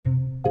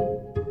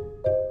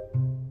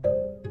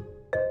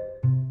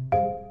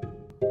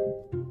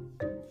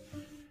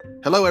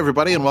Hello,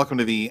 everybody, and welcome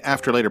to the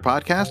After Later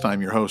podcast.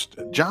 I'm your host,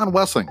 John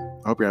Wessling.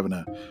 I hope you're having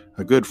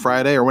a good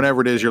Friday, or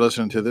whenever it is you're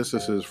listening to this.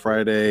 This is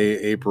Friday,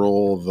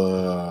 April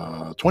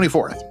the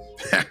 24th.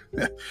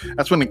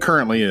 That's when it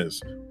currently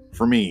is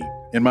for me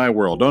in my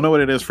world. Don't know what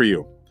it is for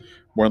you.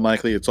 More than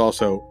likely, it's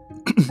also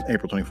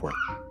April 24th.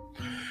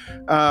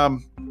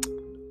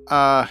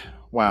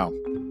 Wow.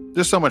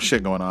 There's so much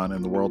shit going on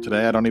in the world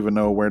today. I don't even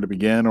know where to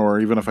begin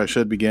or even if I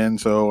should begin.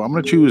 So I'm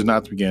going to choose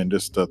not to begin,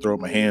 just to throw up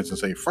my hands and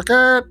say, fuck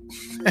it.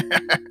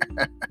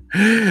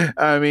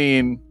 I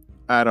mean,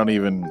 I don't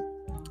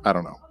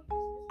know.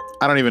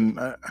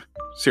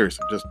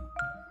 Seriously, just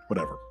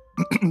whatever.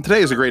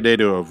 Today is a great day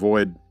to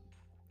avoid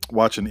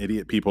watching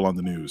idiot people on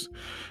the news,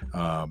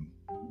 on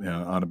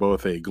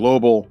both a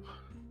global,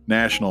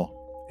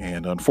 national,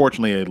 and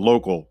unfortunately a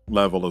local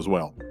level as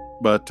well.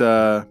 But,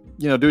 do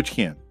what you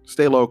can.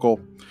 Stay local,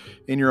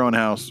 in your own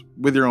house,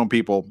 with your own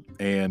people,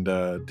 and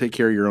take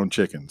care of your own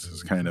chickens.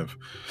 Is kind of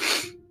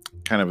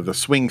the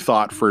swing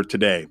thought for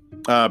today.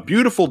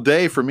 Beautiful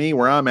day for me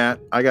where I'm at.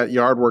 I got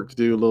yard work to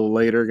do a little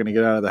later. Going to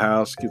get out of the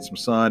house, get some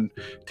sun,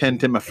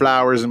 tend to my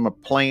flowers and my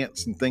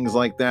plants and things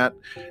like that.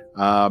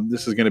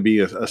 This is going to be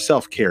a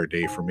self-care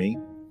day for me.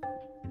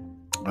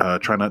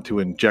 Try not to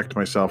inject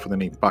myself with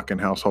any fucking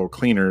household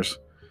cleaners.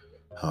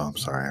 Oh, I'm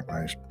sorry.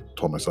 I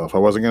told myself I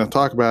wasn't going to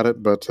talk about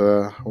it, but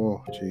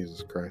oh,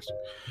 Jesus Christ.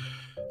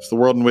 It's the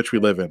world in which we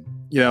live in.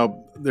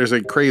 There's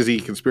a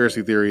crazy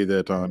conspiracy theory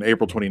that on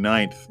April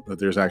 29th, that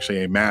there's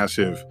actually a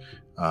massive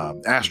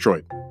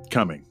asteroid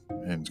coming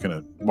and it's going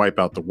to wipe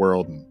out the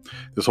world. And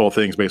this whole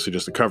thing is basically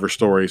just a cover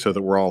story so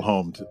that we're all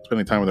home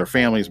spending time with our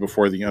families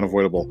before the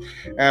unavoidable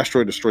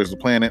asteroid destroys the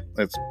planet.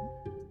 That's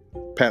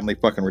patently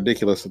fucking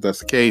ridiculous if that's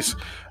the case.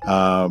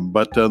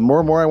 But the more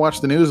and more I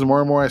watch the news, the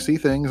more and more I see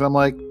things, I'm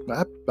like,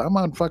 I'm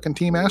on fucking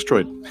Team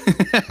Asteroid.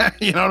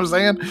 You know what I'm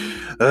saying?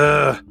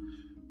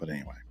 But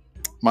anyway.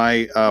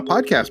 My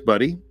podcast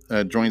buddy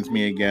joins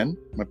me again.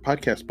 My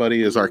podcast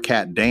buddy is our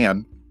cat,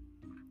 Dan.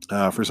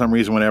 For some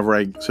reason, whenever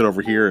I sit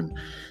over here and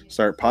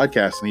start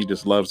podcasting, he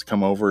just loves to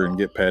come over and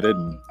get petted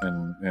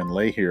and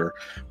lay here.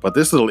 But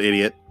this little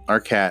idiot, our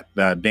cat,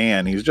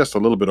 Dan, he's just a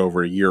little bit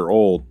over a year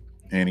old,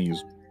 and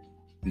he's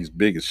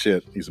big as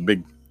shit. He's a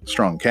big,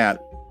 strong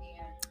cat.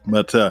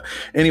 But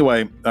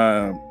anyway,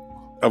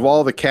 of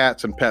all the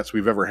cats and pets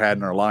we've ever had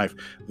in our life,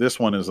 this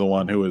one is the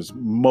one who is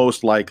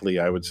most likely,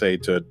 I would say,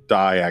 to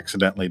die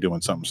accidentally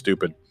doing something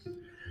stupid.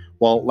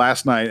 Well,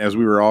 last night, as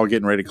we were all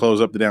getting ready to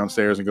close up the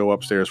downstairs and go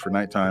upstairs for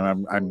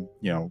nighttime, I'm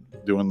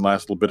doing the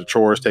last little bit of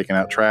chores, taking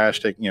out trash,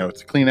 to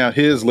clean out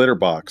his litter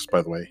box,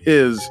 by the way,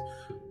 his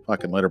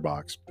fucking litter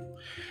box.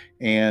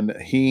 And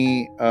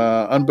he,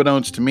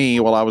 unbeknownst to me,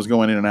 while I was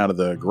going in and out of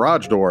the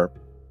garage door,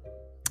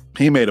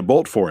 he made a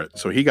bolt for it.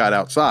 So he got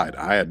outside.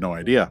 I had no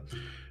idea.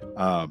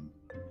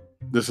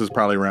 This is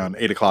probably around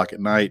 8 o'clock at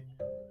night,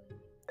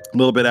 a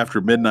little bit after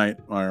midnight.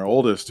 Our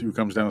oldest, who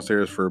comes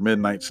downstairs for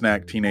midnight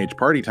snack teenage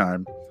party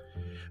time,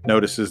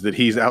 notices that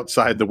he's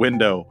outside the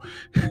window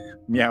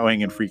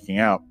meowing and freaking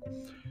out.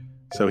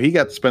 So he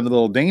got to spend a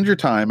little danger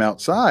time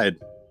outside.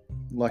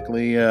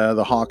 Luckily,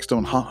 the hawks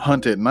don't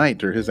hunt at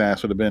night, or his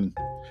ass would have been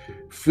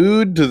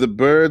food to the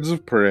birds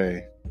of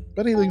prey.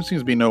 But he seems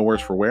to be no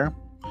worse for wear.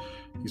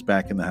 He's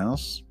back in the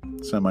house,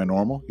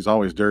 semi-normal. He's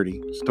always dirty.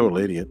 He's a total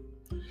idiot.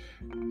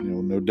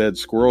 No dead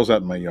squirrels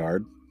out in my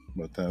yard,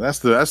 but that's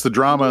the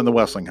drama in the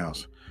Wessling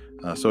house.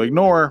 So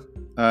ignore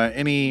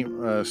any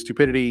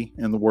stupidity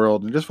in the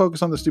world and just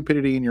focus on the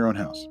stupidity in your own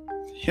house.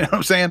 You know what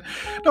I'm saying?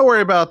 Don't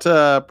worry about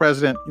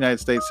President of the United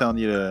States telling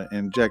you to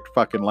inject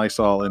fucking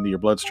Lysol into your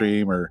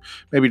bloodstream, or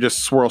maybe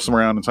just swirl some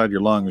around inside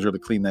your lungs, really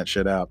clean that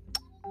shit out.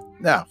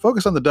 Now,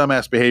 focus on the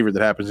dumbass behavior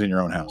that happens in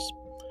your own house.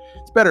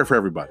 It's better for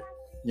everybody.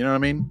 You know what I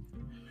mean?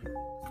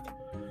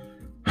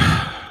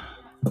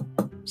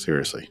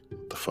 Seriously,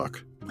 what the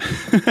fuck?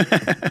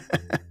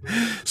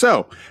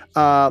 So,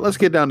 let's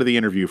get down to the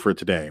interview for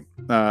today.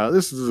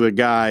 This is a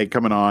guy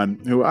coming on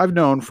who I've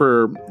known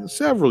for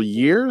several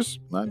years.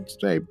 I'd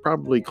say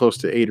probably close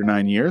to 8 or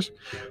 9 years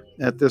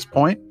at this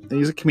point.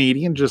 He's a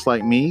comedian just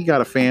like me,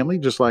 got a family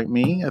just like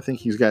me. I think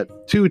he's got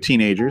 2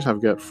 teenagers.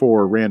 I've got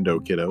 4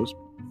 rando kiddos.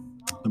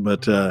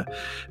 But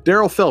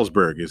Daryl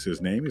Felsberg is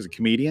his name. He's a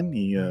comedian.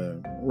 He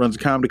runs a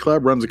comedy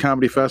club, runs a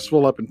comedy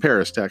festival up in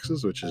Paris,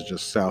 Texas, which is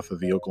just south of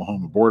the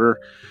Oklahoma border.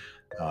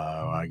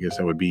 I guess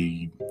that would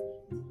be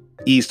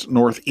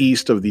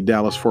northeast of the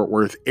Dallas-Fort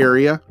Worth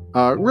area.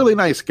 Really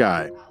nice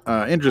guy.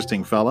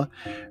 Interesting fella.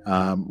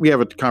 We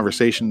have a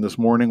conversation this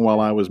morning while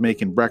I was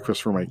making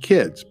breakfast for my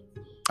kids.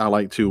 I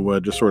like to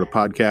just sort of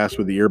podcast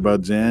with the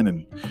earbuds in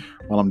and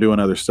while I'm doing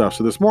other stuff.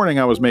 So this morning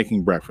I was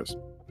making breakfast.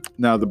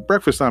 Now, the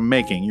breakfast I'm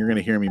making, you're going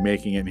to hear me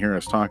making it and hear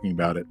us talking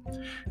about it,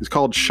 is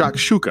called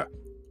shakshuka.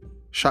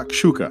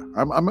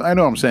 Shakshuka. I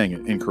know I'm saying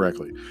it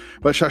incorrectly.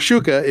 But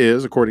shakshuka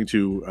is, according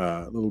to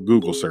a little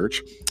Google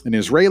search, an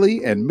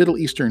Israeli and Middle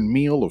Eastern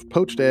meal of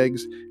poached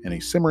eggs and a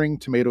simmering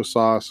tomato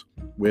sauce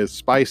with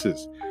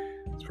spices.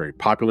 It's very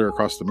popular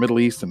across the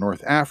Middle East and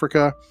North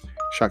Africa.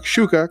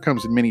 Shakshuka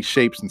comes in many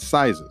shapes and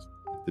sizes.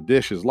 The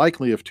dish is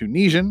likely of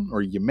Tunisian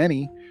or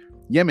Yemeni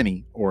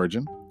Yemeni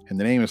origin, and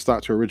the name is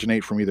thought to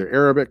originate from either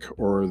Arabic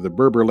or the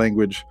Berber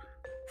language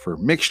for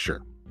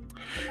mixture.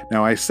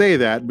 Now, I say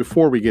that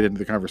before we get into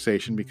the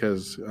conversation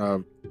because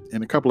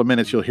in a couple of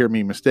minutes you'll hear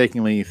me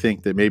mistakenly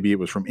think that maybe it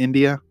was from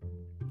India.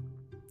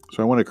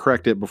 So I want to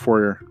correct it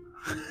before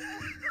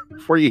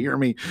you hear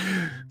me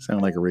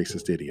sound like a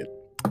racist idiot.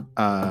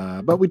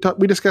 But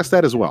we discussed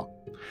that as well.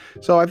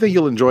 So I think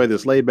you'll enjoy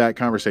this laid-back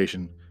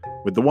conversation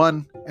with the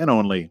one and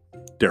only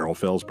Daryl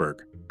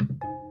Felsberg.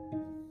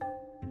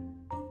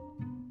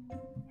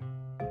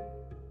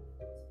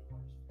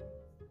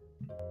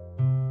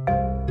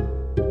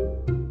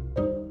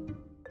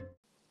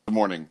 Good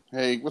morning.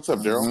 Hey, what's up,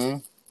 Daryl? Mm-hmm.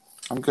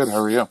 I'm good. How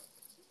are you?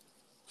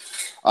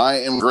 I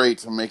am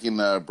great. I'm making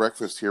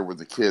breakfast here with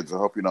the kids. I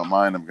hope you don't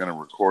mind. I'm going to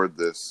record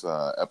this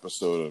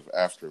episode of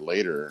After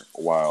Later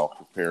while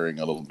preparing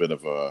a little bit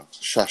of a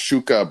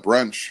shashuka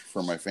brunch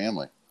for my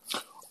family.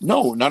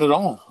 No, not at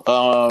all.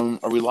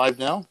 Are we live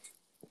now?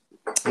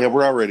 Yeah,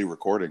 we're already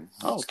recording.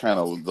 Oh. It's kind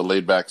of the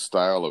laid-back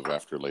style of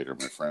After Later,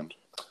 my friend.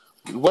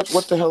 What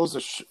the hell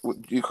is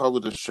what do you call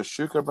it, a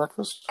shashuka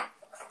breakfast?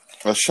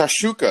 A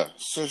shashuka.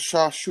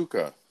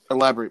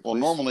 Elaborate, please. Well,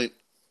 normally...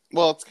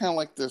 Well, it's kind of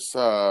like this,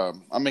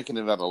 I'm making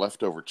it out of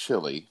leftover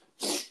chili,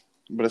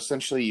 but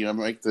essentially you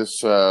make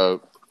this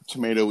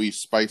tomatoey,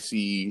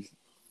 spicy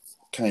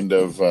kind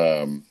of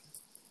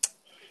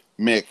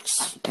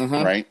mix,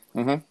 right?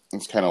 Mm-hmm.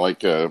 It's kind of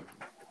like a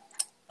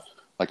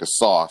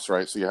sauce,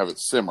 right? So you have it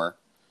simmer,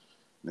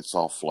 and it's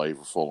all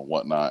flavorful and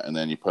whatnot, and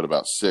then you put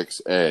about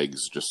 6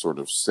 eggs just sort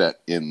of set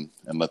in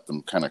and let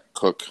them kind of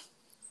cook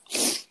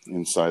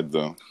inside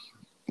the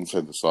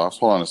sauce.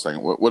 Hold on a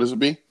second. What does it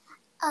be?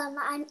 I'm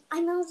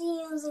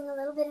only using a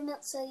little bit of milk,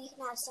 so you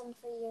can have some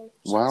for your...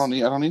 Well, I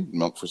don't need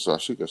milk for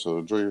shashuka, so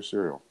enjoy your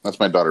cereal. That's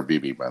my daughter,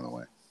 Bibi, by the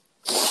way.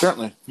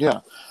 Certainly, yeah.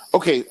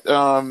 Okay,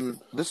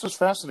 this is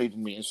fascinating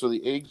to me. So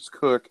the eggs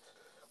cook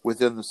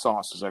within the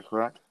sauce, is that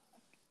correct?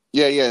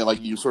 Yeah,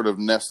 like you sort of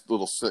nest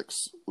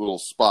 6 little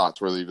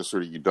spots where you just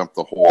you dump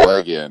the whole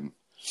egg in,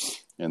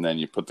 and then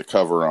you put the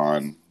cover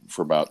on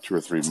for about 2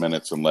 or 3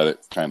 minutes and let it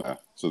kind of...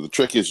 So the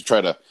trick is you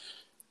try to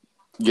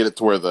get it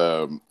to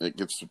where it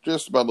gets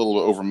just about a little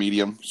over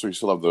medium, so you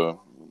still have the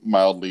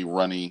mildly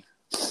runny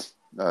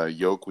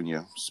yolk when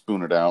you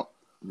spoon it out,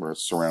 where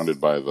it's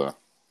surrounded by the...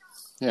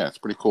 Yeah, it's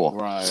pretty cool.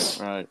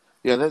 Right.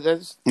 Yeah,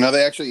 that's... Now,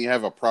 they actually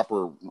have a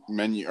proper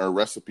menu or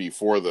recipe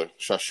for the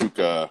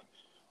shashuka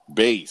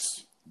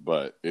base,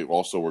 but it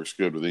also works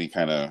good with any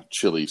kind of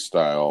chili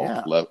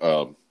style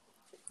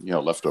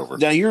leftover.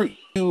 Now, you,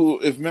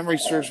 if memory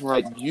serves me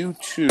right, you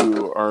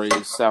too are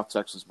a South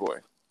Texas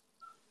boy.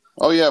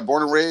 Oh, yeah,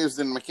 born and raised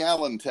in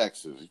McAllen,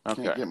 Texas. You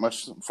can't get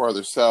much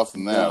farther south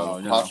than that. No.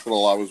 The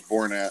hospital I was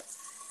born at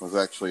was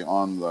actually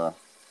on the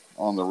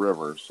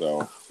river,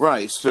 so...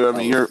 Right, so, I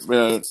mean, you're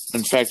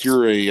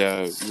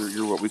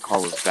what we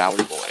call a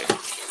valley boy.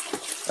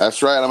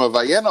 That's right, I'm a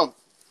Valleno.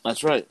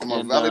 That's right. I'm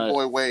a valley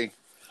boy way.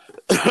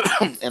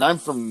 And I'm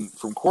from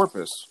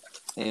Corpus,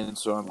 and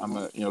so I'm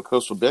a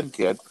coastal Bend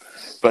kid.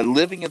 But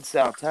living in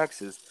South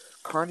Texas,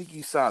 carne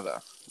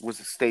guisada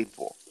was a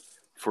staple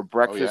for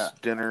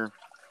breakfast, dinner,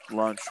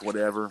 lunch,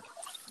 whatever.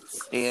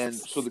 And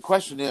so the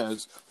question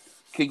is,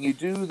 can you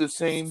do the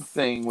same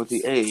thing with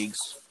the eggs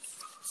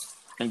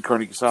in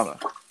carne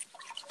guisada?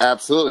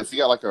 Absolutely. If you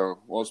got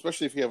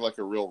especially if you have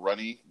a real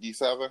runny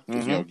guisada,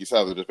 because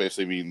guisada just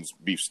basically means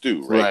beef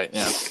stew, right? Right,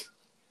 yeah.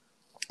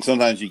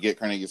 Sometimes you get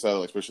carne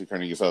guisada, especially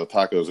carne guisada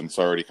tacos, and it's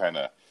already kind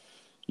of,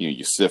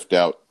 you sift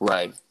out.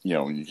 Right.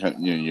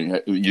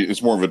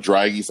 It's more of a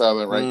dry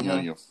guisada, right?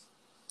 Mm-hmm.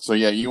 So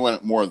yeah, you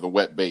want more of the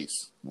wet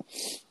base.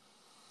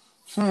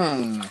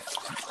 Yeah,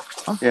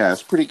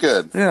 it's pretty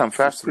good. Yeah, I'm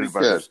fascinated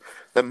by this.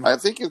 I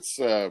think it's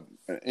the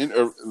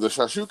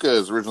shashuka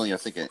is originally, I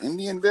think, an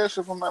Indian dish,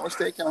 if I'm not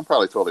mistaken. I'm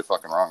probably totally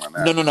fucking wrong on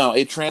that. No.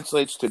 It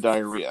translates to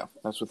diarrhea.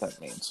 That's what that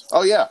means.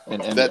 Oh yeah,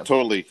 that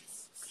totally.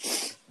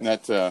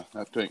 That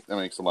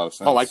makes a lot of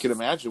sense. Oh, I can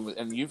imagine.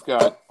 And you've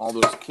got all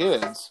those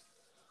kids.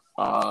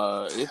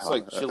 It's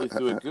like chili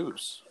through a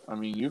goose. I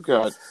mean,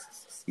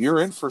 you're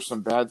in for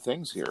some bad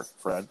things here,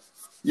 Fred.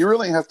 You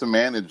really have to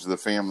manage the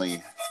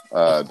family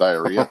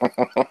diarrhea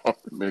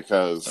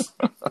because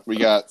we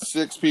got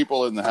 6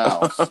 people in the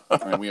house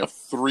and we have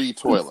 3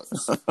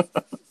 toilets.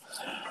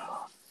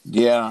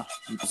 Yeah.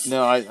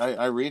 No,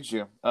 I read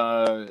you.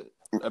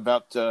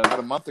 About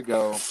a month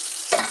ago,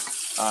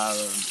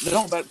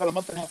 about a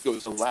month and a half ago, it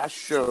was the last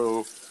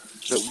show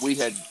that we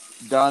had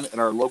done at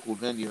our local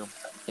venue,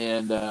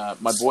 and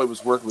my boy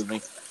was working with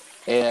me,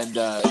 and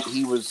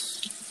he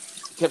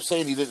kept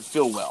saying he didn't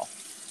feel well,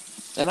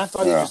 and I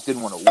thought he just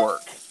didn't want to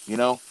work,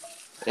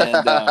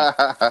 and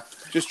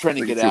just trying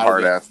to get out of it.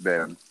 Hard-ass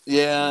Dan.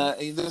 Yeah,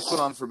 this went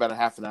on for about a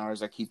half an hour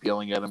as I keep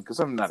yelling at him because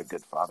I'm not a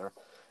good father,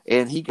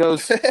 and he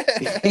goes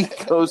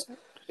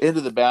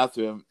into the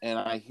bathroom, and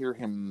I hear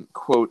him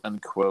quote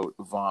unquote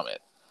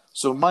vomit.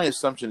 So my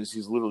assumption is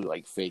he's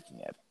literally faking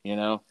it,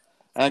 And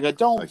I go,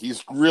 don't.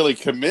 He's really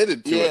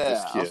committed to it,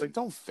 this kid. I was like,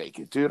 don't fake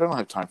it, dude. I don't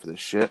have time for this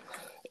shit.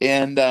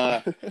 And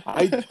I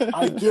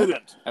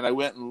didn't. And I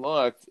went and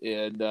looked,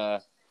 and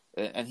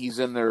and he's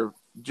in there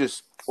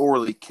just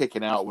orally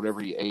kicking out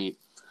whatever he ate.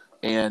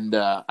 And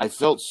I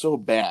felt so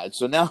bad.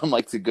 So now I'm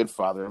like the good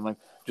father. I'm like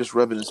just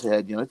rubbing his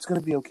head. It's going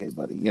to be okay,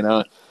 buddy.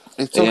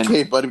 It's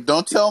okay, buddy.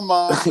 Don't tell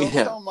mom. Don't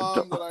tell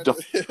mom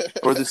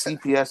or the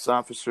CPS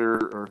officer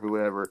or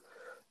whoever.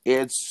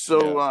 It's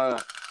so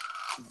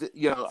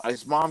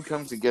his mom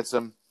comes and gets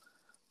him,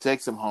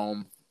 takes him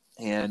home,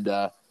 and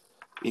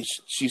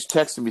she's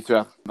texting me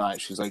throughout the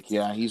night. She's like,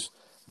 "Yeah, he's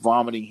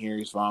vomiting here.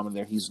 He's vomiting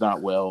there. He's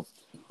not well."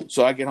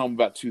 So I get home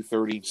about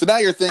 2:30. So now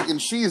you're thinking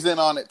she's in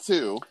on it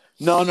too.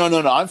 No.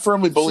 I'm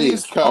firmly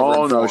believed.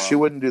 Oh no, she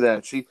wouldn't do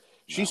that.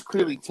 She's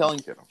clearly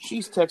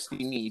she's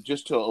texting me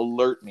just to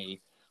alert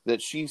me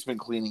that she's been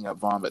cleaning up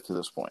vomit to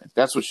this point.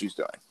 That's what she's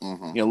doing.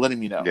 Mm-hmm. Letting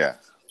me know. Yeah.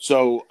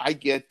 So I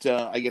get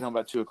home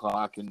about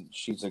 2:00, and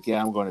she's like,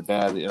 "Yeah, I'm going to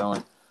bed."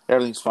 And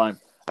everything's fine.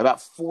 About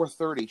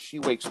 4:30, she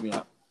wakes me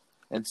up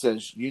and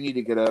says, "You need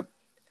to get up."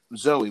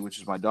 Zoe, which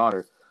is my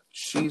daughter,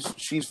 she's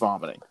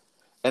vomiting,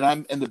 and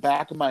I'm in the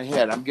back of my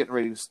head. I'm getting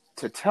ready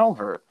to tell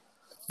her,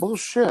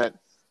 "Bullshit!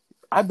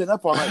 I've been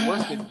up all night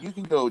working. You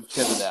can go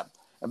tend to them."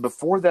 And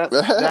before that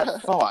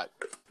thought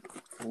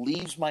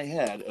leaves my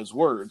head as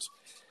words,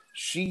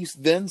 she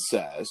then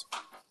says,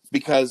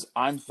 "Because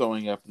I'm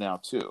throwing up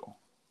now too,"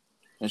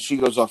 and she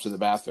goes off to the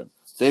bathroom.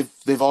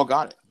 They've all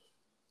got it.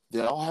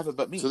 They all have it,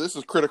 but me. So this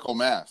is critical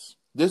mass.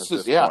 This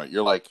point.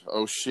 You're like,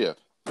 oh shit.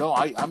 No,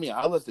 I mean,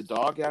 I let the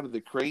dog out of the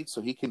crate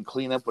so he can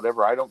clean up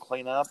whatever I don't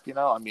clean up.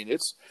 I mean,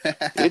 it's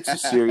a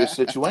serious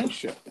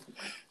situation.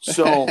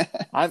 So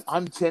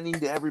I'm tending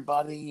to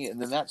everybody,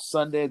 and then that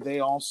Sunday they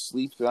all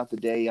sleep throughout the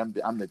day. I'm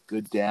the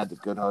good dad, the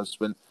good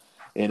husband,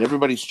 and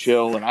everybody's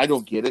chill. And I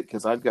don't get it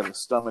because I've got a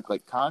stomach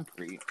like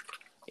concrete.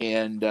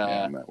 And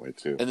I'm that way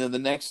too. And then the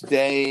next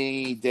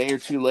day or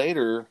two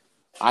later,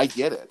 I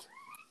get it,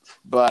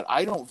 but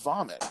I don't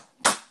vomit.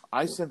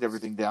 I send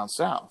everything down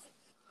south.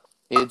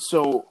 And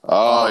so,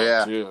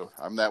 yeah, dude.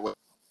 I'm that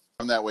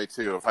way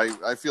too. If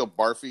I feel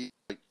barfy,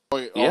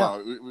 let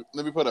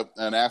me put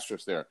an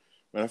asterisk there.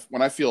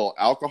 When I feel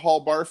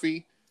alcohol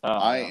barfy,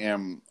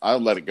 I'll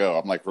let it go.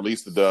 I'm like,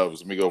 release the doves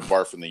and we go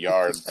barf in the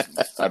yard.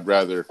 I'd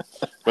rather,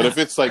 but if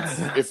it's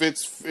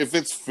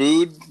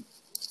food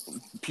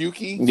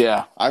pukey,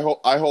 yeah, I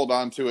hold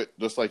on to it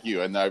just like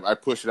you, and I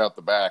push it out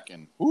the back,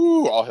 and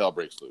all hell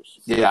breaks loose.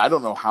 Yeah, I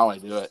don't know how I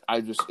do it.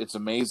 It's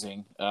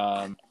amazing.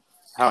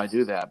 How I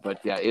do that, but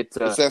yeah, it's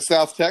that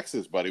South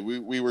Texas, buddy.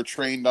 We were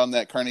trained on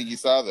that Carnegie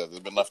Sada that's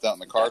been left out in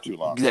the car too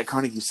long. That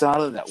Carnegie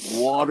Sada, that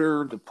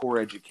water, the poor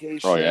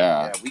education. Oh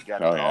yeah, we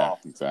got it all.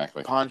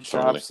 Exactly. Pawn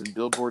shops and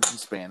billboards in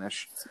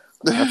Spanish.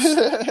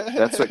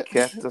 That's what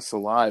kept us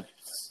alive.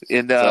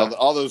 And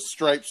all those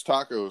Stripes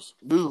tacos.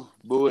 Ooh,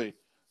 boy,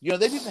 they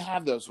didn't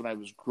have those when I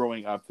was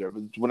growing up there.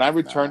 But when I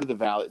returned to the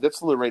Valley, that's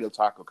the Laredo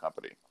Taco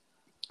Company.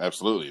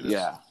 Absolutely.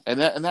 Yeah,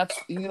 and that's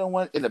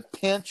what, in a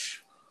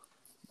pinch,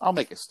 I'll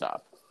make it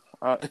stop.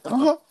 But it's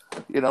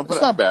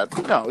not bad.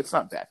 No, it's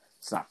not bad.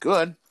 It's not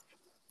good.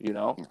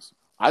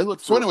 I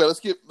look. So anyway, let's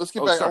get back.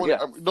 Sorry,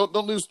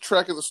 Don't lose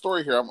track of the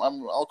story here. I'm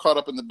all caught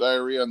up in the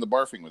diarrhea and the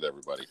barfing with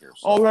everybody here.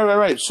 So. Oh,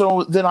 right.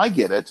 So then I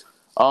get it.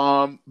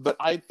 But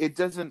it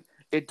doesn't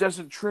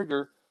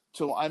trigger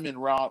till I'm en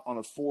route on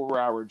a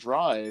 4-hour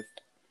drive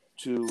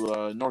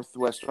to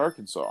northwest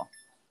Arkansas,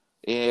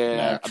 and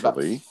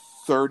naturally. About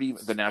 30,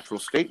 the natural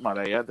state, might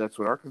I add. That's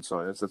what Arkansas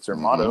is. That's their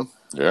motto.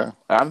 Yeah.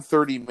 I'm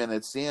 30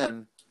 minutes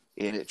in,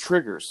 and it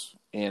triggers.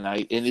 And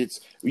it's,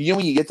 when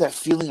you get that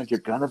feeling like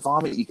you're going to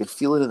vomit, you can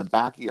feel it in the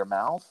back of your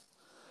mouth.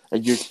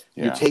 And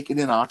you're taking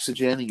in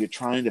oxygen, and you're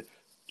trying to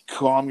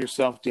calm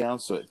yourself down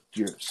so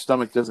your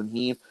stomach doesn't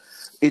heave.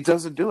 It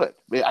doesn't do it.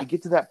 I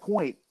get to that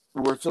point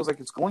where it feels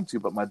like it's going to,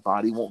 but my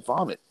body won't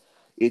vomit.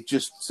 It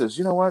just says,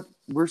 you know what?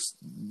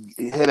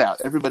 Head out.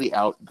 Everybody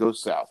out. Go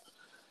south.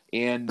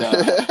 And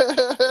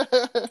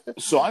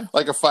so I'm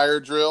like a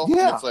fire drill.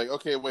 Yeah. It's like,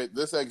 okay, wait,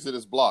 this exit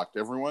is blocked.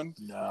 Everyone,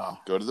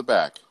 go to the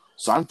back.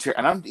 So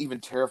I'm even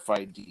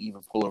terrified to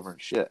even pull over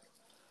and shit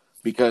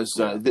because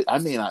I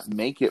may not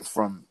make it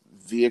from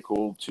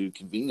vehicle to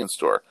convenience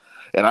store,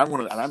 and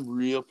I'm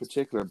real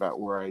particular about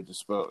where I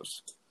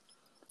dispose.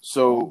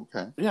 So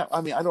yeah,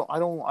 I mean, I don't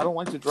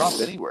like to drop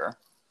anywhere.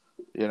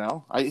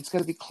 It's got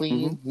to be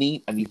clean,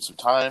 neat. I need some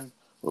time,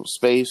 a little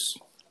space,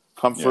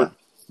 comfort. Yeah.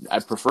 I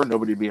prefer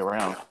nobody to be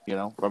around, if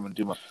I'm going to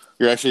do my...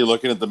 You're actually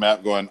looking at the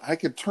map going, I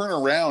could turn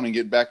around and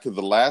get back to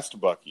the last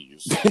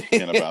Buc-ee's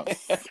in about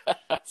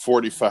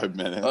 45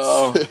 minutes.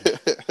 Oh.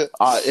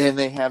 And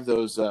they have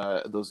those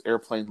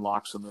airplane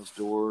locks on those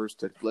doors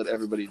to let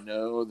everybody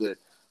know that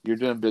you're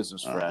doing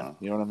business, friend.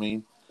 You know what I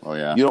mean? Oh,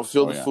 yeah. You don't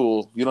feel the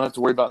fool. You don't have to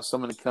worry about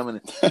someone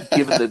coming and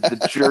giving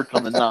the jerk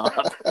on the knob.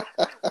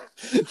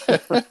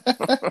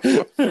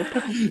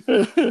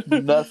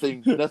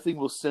 Nothing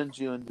will send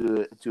you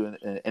into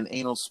an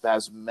anal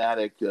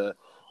spasmodic,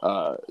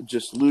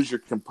 just lose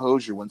your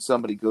composure when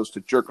somebody goes to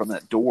jerk on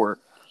that door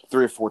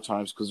 3 or 4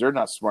 times because they're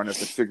not smart enough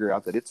to figure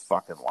out that it's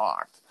fucking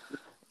locked.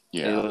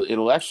 Yeah,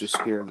 it'll actually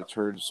scare the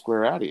turd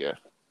square out of you.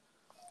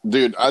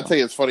 Dude, I'd tell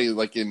you it's funny.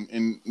 Like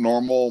in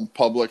normal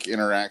public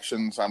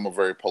interactions, I'm a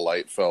very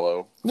polite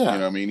fellow. Yeah. You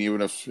know what I mean?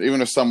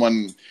 Even if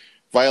someone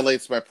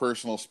violates my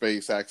personal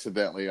space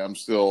accidentally, I'm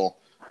still,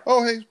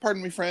 oh, hey,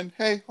 pardon me, friend.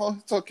 Hey, well,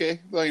 it's okay.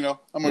 Well, you know,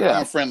 I'm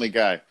a friendly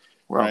guy.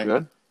 We're all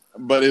good.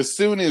 But as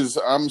soon as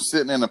I'm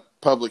sitting in a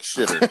public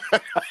shitter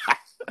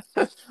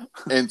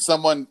and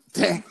someone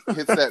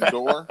hits that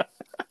door,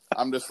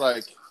 I'm just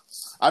like,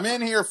 I'm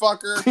in here,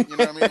 fucker. You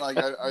know what I mean? Like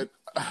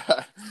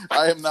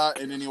I am not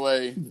in any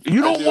way.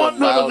 You don't want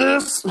none of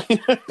this.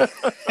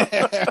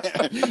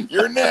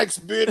 You're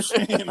next, bitch.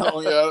 You know,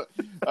 yeah.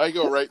 I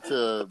go right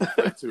to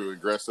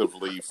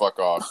aggressively fuck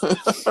off.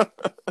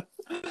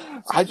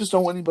 I just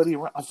don't want anybody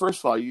around. First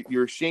of all,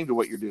 you're ashamed of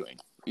what you're doing.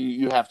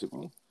 You have to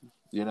be.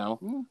 You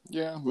know?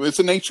 Yeah, it's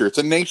a nature. It's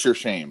a nature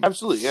shame.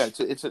 Absolutely, yeah.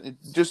 It's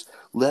just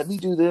let me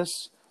do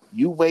this.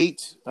 You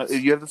wait.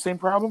 You have the same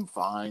problem?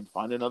 Fine.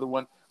 Find another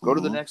one. Go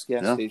to the next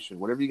gas station.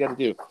 Whatever you got to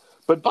do.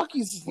 But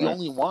Buc-ee's is the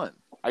only one.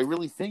 I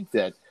really think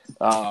that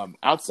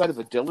outside of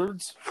a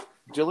Dillard's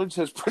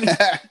has pretty.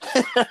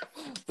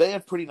 They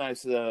have pretty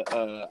nice.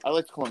 I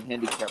like to call them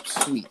handicap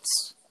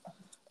suites.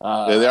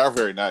 They are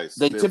very nice.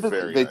 They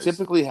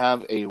typically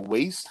have a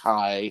waist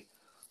high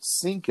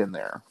sink in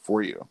there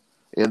for you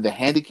in the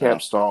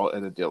handicap stall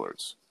at a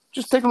Dillard's.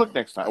 Just take a look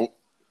next time.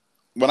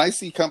 When I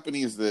see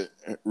companies that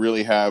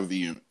really have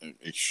the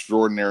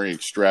extraordinary,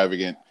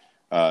 extravagant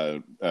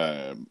handicap,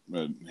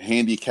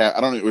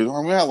 I don't know,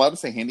 are we not allowed to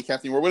say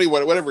handicap anymore?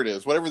 Whatever it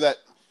is, whatever that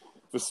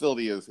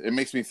facility is, it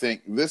makes me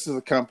think this is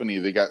a company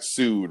that got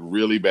sued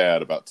really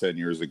bad about 10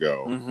 years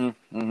ago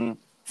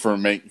for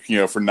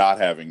not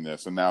having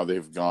this, and now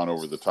they've gone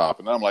over the top.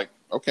 And then I'm like,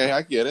 okay,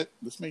 I get it.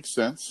 This makes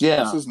sense.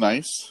 Yeah, this is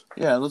nice.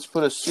 Yeah, let's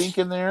put a sink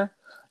in there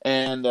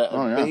and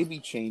a baby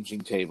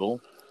changing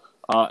table.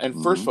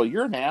 And first of all,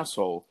 you're an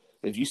asshole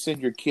if you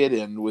send your kid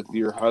in with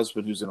your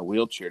husband who's in a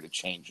wheelchair to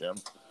change him.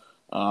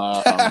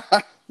 Why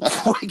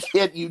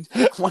can't you?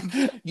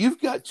 You've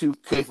got two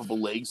capable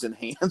legs and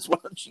hands. Why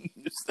don't you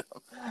use them?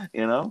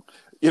 You know,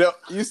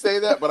 you say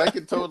that, but I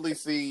could totally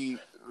see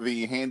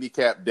the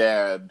handicapped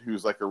dad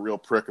who's like a real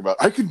prick about,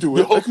 I can do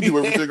it. I can do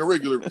everything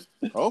irregular.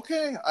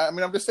 Okay. I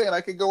mean, I'm just saying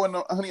I could go in,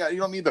 honey, you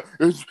don't need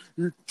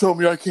you tell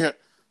me I can't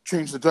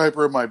change the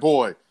diaper of my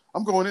boy.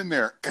 I'm going in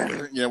there,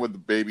 with the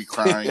baby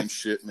crying and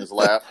shit in his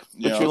lap.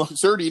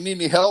 Sir, do you need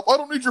any help? I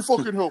don't need your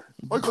fucking help.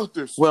 I got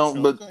this. Well,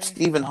 but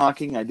Stephen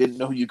Hawking, I didn't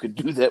know you could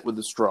do that with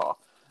a straw.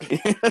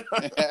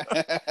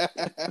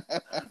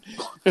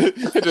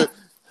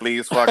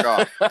 Please fuck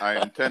off.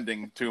 I am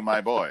tending to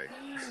my boy.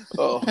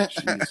 Oh,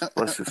 jeez.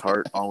 Bless his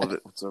heart. All of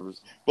it.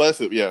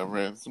 Bless it. Yeah,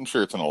 man. I'm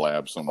sure it's in a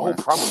lab somewhere. Oh,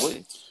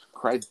 probably.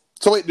 Cried.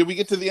 So wait, did we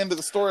get to the end of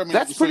the story? I mean,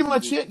 that's pretty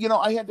much it.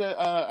 I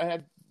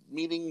had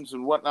meetings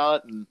and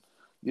whatnot, and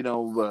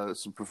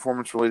some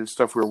performance-related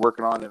stuff we were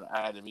working on, and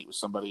I had to meet with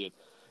somebody.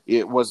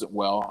 It wasn't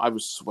well. I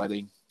was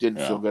sweating.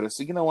 Didn't feel good. I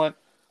said, you know what?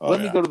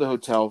 Let me go to the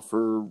hotel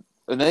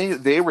and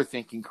they were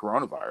thinking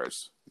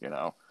coronavirus, And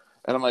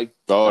I'm like,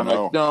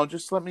 no,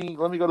 just let me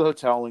go to the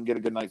hotel and get a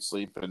good night's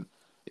sleep, and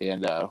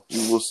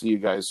we'll see you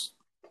guys.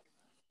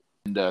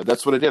 And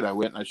that's what I did. I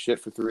went and I shit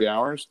for 3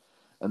 hours,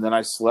 and then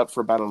I slept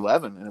for about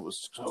 11, and it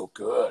was so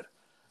good.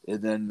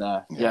 And then,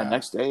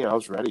 next day I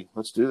was ready.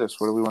 Let's do this.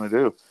 What do we want to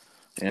do?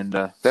 And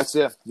that's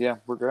it. Yeah,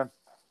 we're good.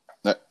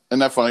 Isn't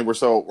that funny? We're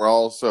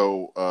all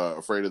so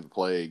afraid of the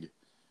plague.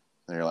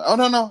 And you're like, oh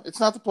no, it's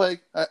not the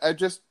plague.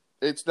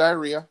 It's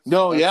diarrhea.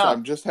 No, I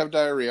just have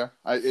diarrhea.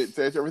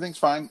 Everything's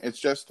fine. It's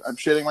just I'm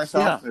shitting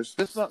myself. Yeah,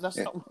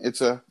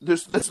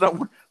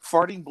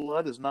 farting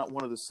blood is not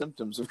one of the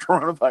symptoms of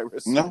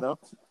coronavirus. No.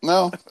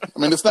 I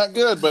mean, it's not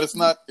good, but it's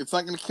not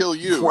going to kill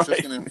you. Right. It's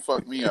just going to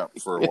fuck me up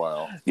for a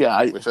while.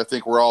 Yeah, which I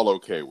think we're all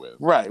okay with.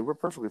 Right, we're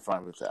perfectly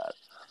fine with that.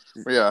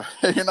 Yeah,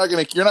 you're not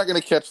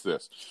gonna catch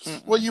this.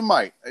 Mm-mm. Well, you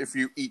might if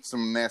you eat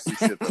some nasty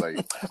shit that I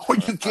eat. Or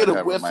you get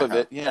a whiff of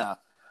it. Yeah,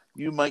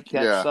 you might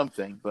catch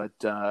something, but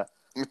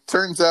it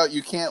turns out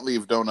you can't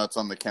leave donuts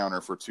on the counter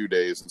for 2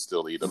 days and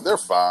still eat them. They're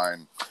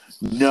fine.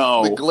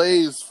 No, the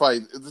glaze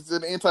it's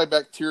an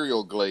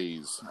antibacterial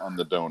glaze on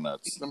the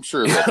donuts. I'm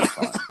sure that's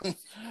fine.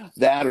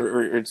 That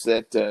or it's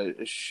that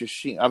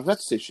sashimi. I was about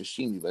to say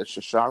sashimi, but it's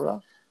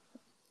shashara.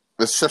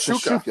 It's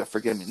shashuka.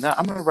 Forgive me. No,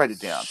 I'm going to write it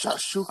down.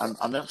 Shashuka.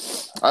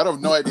 I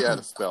have no idea how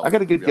to spell it. I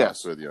got a good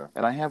guess. With you.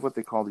 And I have what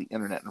they call the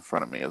internet in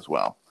front of me as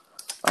well.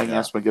 I can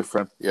ask my good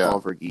friend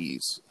Paul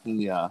Verghese. And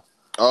you know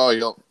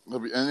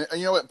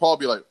what? Paul will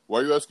be like, why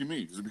are you asking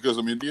me? Is it because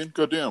I'm Indian?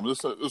 Goddamn,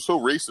 this is so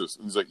racist.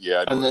 And he's like,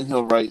 yeah. And then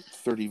he'll write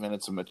 30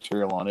 minutes of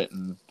material on it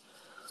and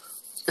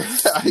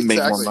make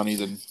more money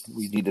than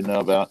we need to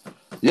know about.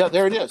 Yeah,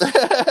 there it is.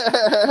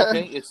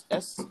 Okay, it's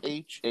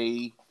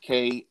SHAKSHOUKA.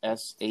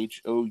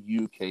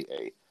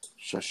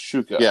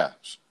 Shashuka. Yeah.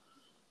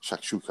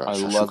 Shakshuka. I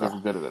love every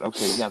bit of it.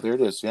 Okay, yeah, there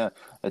it is. Yeah.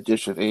 A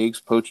dish of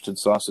eggs, poached in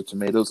sauce of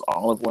tomatoes,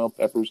 olive oil,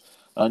 peppers,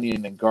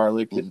 onion, and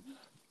garlic, and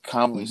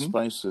commonly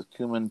spiced with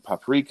cumin,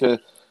 paprika,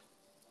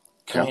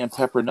 cayenne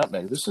pepper,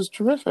 nutmeg. This is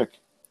terrific.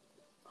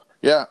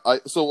 Yeah.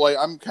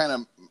 I'm kind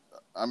of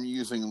I'm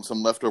using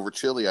some leftover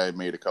chili I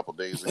made a couple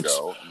days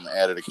ago and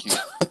added a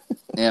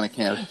can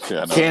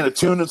of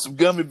tuna and some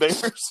gummy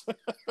bears.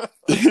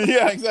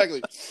 Yeah,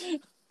 exactly.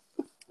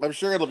 I'm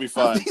sure it'll be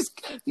fun.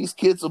 These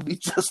kids will be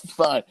just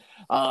fine.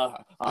 I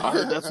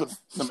heard that's what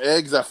some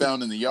eggs I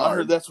found in the yard. I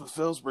heard that's what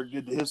Felsberg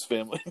did to his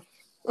family.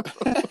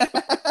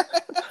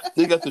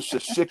 They got the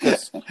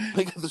shishits.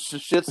 They got the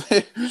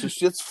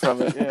shishits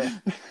from it. Yeah,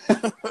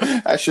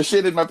 I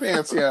shitted my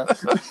pants. Yeah.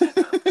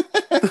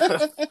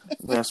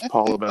 Ask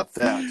Paul about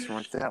that. Let's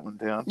write that one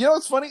down. You know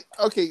what's funny?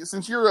 Okay,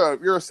 since you're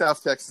a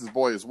South Texas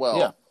boy as well,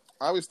 yeah.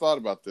 I always thought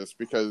about this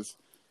because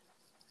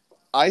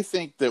I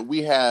think that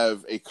we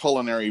have a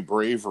culinary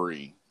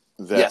bravery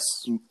that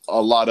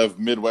a lot of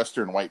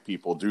Midwestern white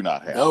people do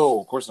not have. No,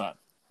 of course not.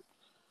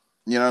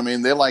 You know what I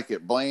mean? They like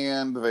it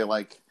bland. They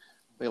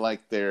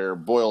like their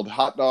boiled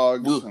hot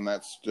dogs, and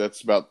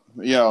that's about,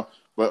 you know.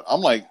 But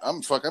I'm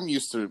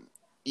used to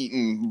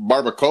eating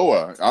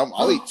barbacoa.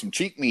 I'll eat some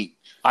cheek meat.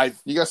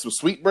 You got some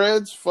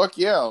sweetbreads? Fuck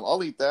yeah,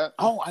 I'll eat that.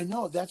 Oh, I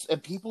know.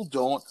 And people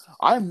don't.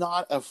 I'm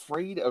not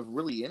afraid of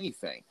really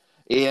anything.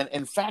 And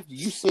in fact,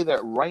 you say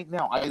that right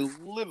now. I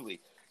literally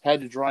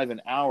had to drive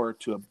an hour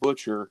to a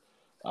butcher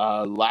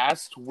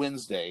last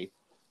Wednesday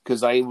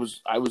because I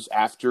was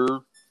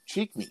after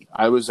cheek meat.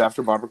 I was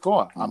after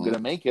barbacoa. I'm going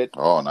to make it.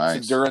 Oh,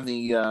 nice. So during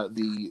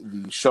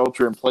the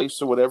shelter in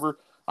place or whatever,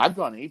 I've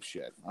gone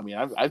apeshit. I mean,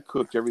 I've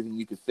cooked everything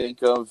you could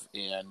think of,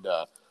 and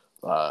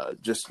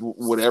just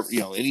whatever, you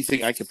know,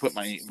 anything I could put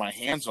my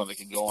hands on that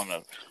can go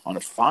on a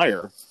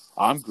fire.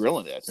 I'm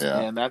grilling it,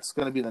 and that's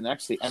going to be the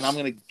next thing. And I'm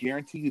going to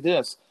guarantee you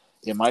this: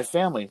 in my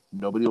family,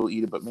 nobody will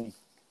eat it but me.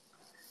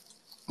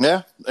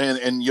 Yeah,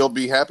 and you'll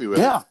be happy with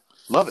it. Yeah,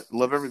 love it,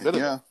 love every bit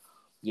of it.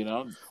 You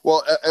know,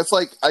 well, it's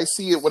like I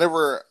see it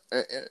whenever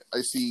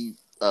I see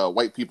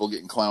white people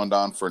getting clowned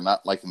on for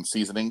not liking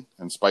seasoning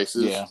and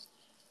spices. Yeah,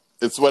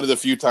 it's one of the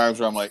few times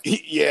where I'm like,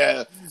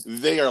 yeah,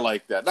 they are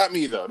like that. Not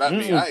me though. Not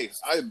me. I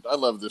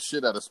love the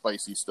shit out of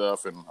spicy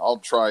stuff, and I'll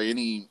try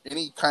any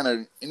kind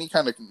of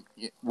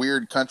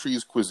weird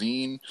country's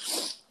cuisine.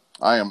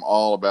 I am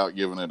all about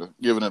giving it a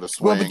swing.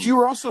 Well, but you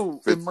were also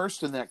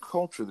immersed in that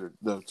culture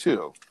though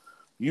too.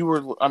 You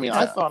were. I mean,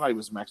 I thought I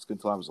was Mexican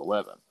until I was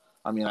 11.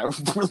 I mean, I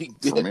really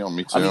did.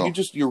 Me too. I mean,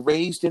 you're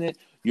raised in it.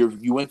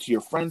 You went to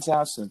your friend's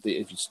house, and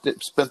if you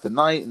spent the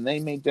night, and they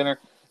made dinner,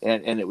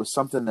 and it was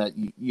something that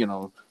you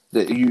know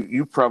that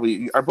you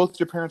probably are. Both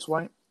your parents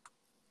white?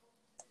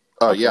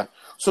 Yeah.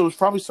 So it was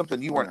probably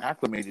something you weren't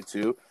acclimated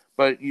to,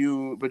 but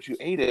you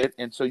ate it,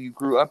 and so you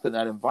grew up in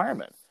that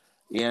environment,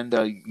 and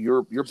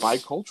you're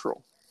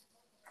bicultural.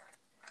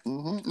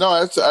 Mm-hmm. No,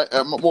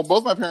 well,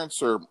 both my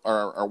parents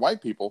are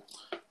white people,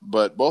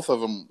 but both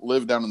of them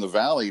lived down in the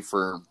valley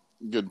for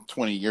good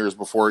 20 years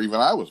before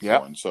even I was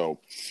born. So,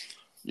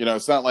 you know,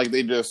 it's not like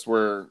they just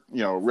were,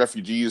 you know,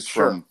 refugees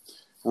from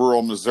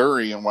rural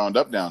Missouri and wound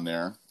up down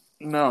there.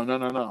 No.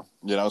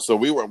 You know, so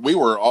we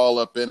were all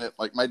up in it.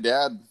 Like my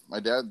dad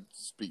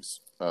speaks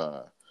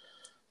what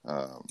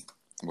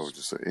would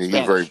you say?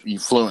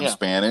 He's fluent in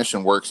Spanish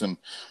and works on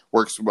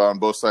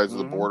both sides of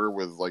the border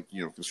with, like,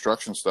 you know,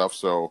 construction stuff.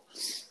 So,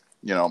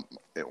 you know,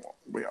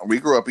 we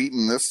grew up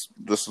eating this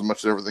as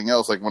much as everything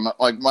else. Like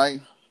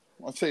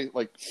let's say,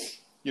 like,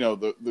 you know,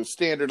 the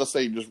standard, let's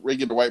say, just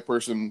regular white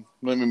person,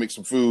 let me make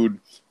some food,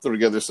 throw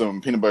together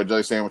some peanut butter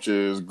jelly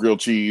sandwiches,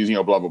 grilled cheese, you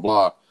know, blah, blah,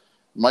 blah.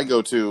 My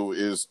go-to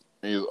is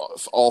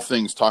all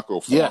things taco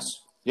form. Yes.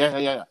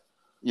 Yeah.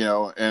 You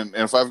know, and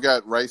if I've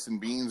got rice and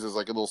beans as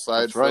like a little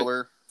side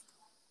filler,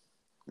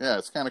 yeah,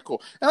 it's kind of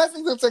cool. And I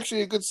think that's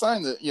actually a good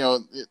sign that, you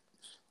know,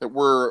 that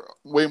we're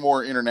way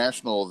more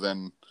international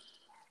than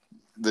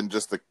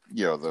just the,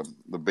 you know,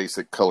 the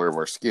basic color of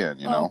our skin,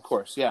 you know? Of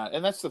course, yeah.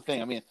 And that's the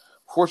thing. I mean,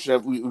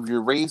 fortunately,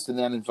 you're raised in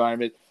that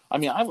environment. I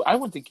mean, I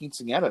went to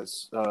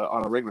quinceañeras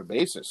on a regular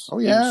basis. Oh,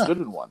 yeah. Even stood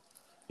in one.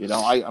 You know,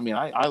 I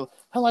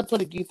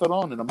put a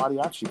guitarón in a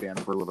mariachi band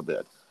for a little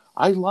bit.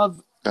 I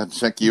love. God,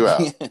 check you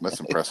out. That's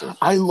impressive.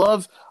 I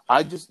love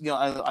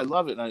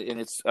it, and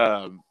it's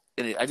I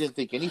didn't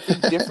think anything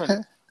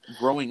different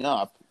growing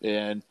up,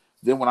 and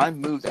then when I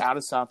moved out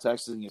of South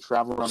Texas and you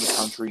travel around the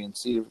country and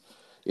see,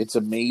 it's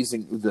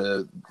amazing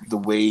the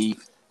way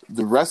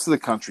the rest of the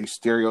country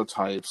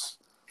stereotypes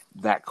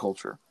that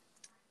culture.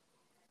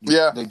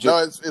 Yeah,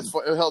 it's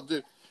hell,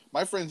 dude.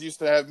 My friends used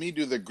to have me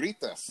do the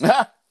gritas.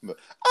 Yes.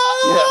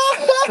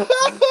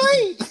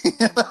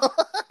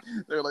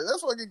 They're like,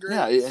 that's fucking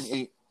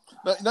great.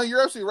 Yeah, no,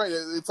 you're absolutely right.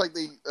 It's like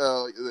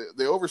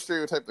they over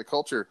stereotype the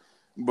culture,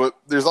 but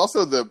there's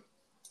also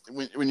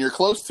when you're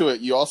close to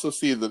it, you also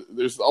see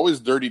there's always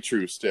dirty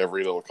truths to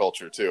every little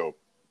culture too,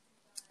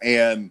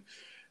 and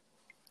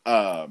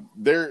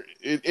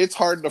it's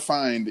hard to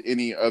find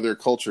any other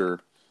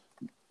culture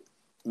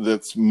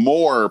that's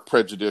more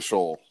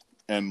prejudicial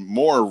and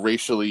more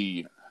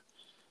racially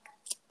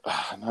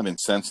not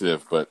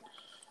insensitive, but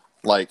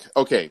like,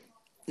 okay,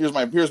 here's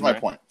my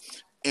point.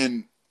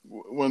 And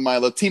when my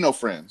Latino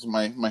friends,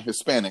 my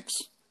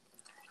Hispanics,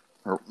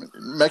 or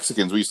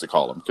Mexicans we used to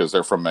call them because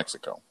they're from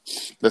Mexico.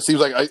 That seems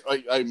like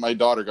my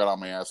daughter got on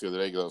my ass the other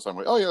day because I'm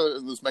like, oh yeah,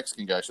 this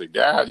Mexican guy. She's like,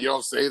 Dad, you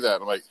don't say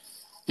that. I'm like,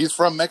 he's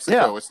from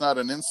Mexico. Yeah. It's not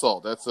an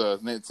insult. It's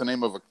the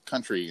name of a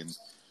country, and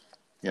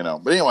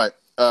But anyway,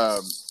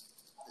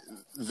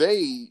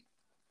 they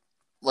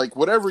like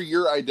whatever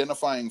your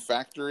identifying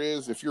factor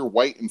is. If you're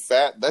white and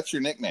fat, that's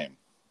your nickname.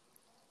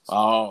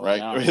 Oh, right.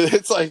 Yeah.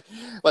 It's like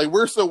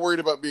we're so worried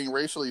about being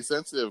racially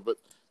sensitive, but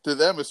to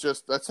them, it's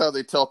just that's how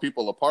they tell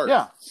people apart.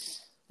 Yeah,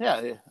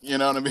 yeah. You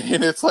know what I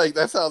mean? It's like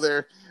that's how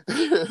they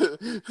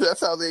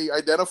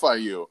identify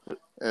you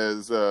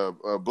as a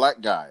black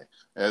guy,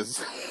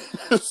 as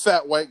a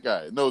fat white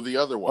guy. No, the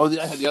other one. Oh,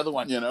 the other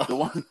one.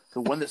 The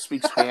one that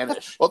speaks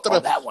Spanish.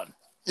 That one.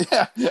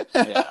 Yeah,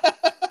 yeah.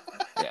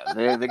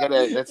 They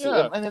gotta. That's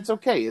and it's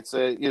okay. It's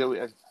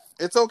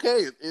It's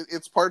okay.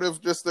 It's part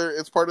of just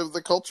it's part of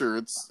the culture.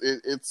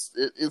 It's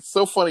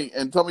so funny.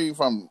 And tell me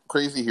if I'm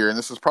crazy here. And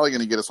this is probably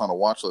going to get us on a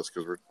watch list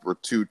because we're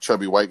two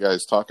chubby white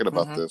guys talking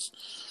about this.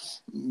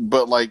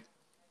 But like,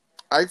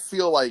 I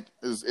feel like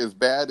as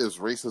bad as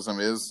racism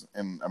is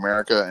in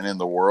America and in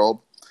the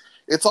world,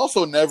 it's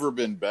also never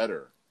been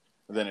better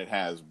than it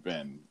has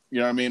been. You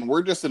know what I mean?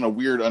 We're just in a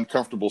weird,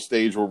 uncomfortable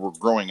stage where we're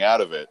growing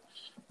out of it.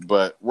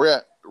 But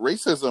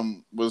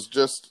racism was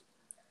just.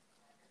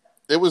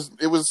 It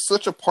was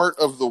such a part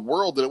of the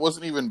world that it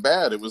wasn't even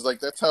bad. It was like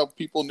that's how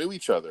people knew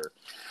each other.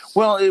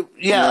 Well, you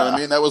know what I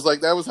mean? That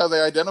was how they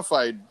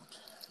identified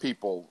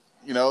people.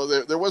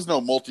 There was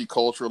no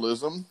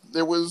multiculturalism.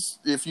 There was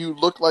if you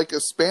looked like a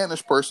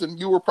Spanish person,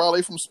 you were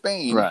probably from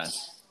Spain, right?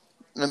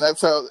 And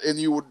that's how. And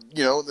you would,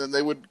 then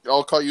they would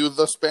all call you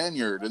the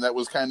Spaniard, and that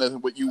was kind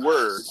of what you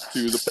were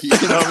to the people.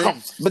 You know what I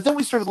mean? But then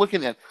we started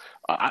looking at.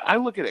 I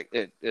look at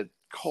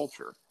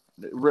culture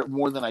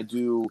more than I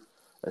do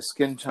a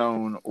skin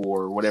tone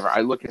or whatever.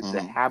 I look at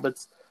the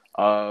habits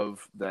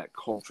of that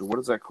culture. What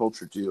does that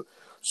culture do?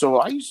 So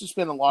I used to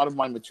spend a lot of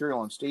my material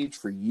on stage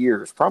for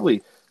years,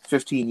 probably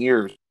 15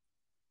 years,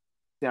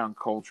 down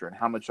culture and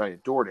how much I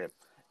adored it.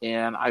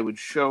 And I would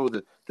show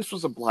that this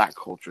was a black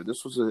culture,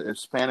 this was a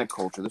Hispanic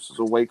culture, this was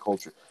a white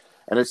culture.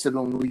 And I said,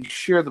 when we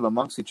share them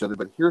amongst each other,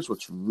 but here's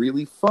what's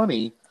really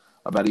funny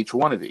about each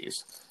one of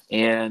these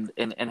and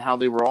how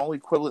they were all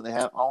equivalent. They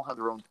all had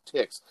their own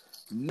ticks.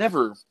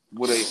 Never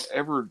would I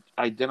ever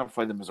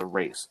identify them as a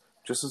race,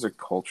 just as a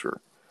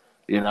culture,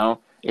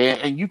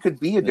 and you could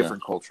be a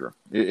different culture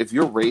if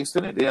you're raised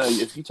in it.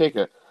 If you take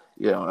a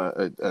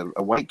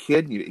white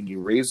kid and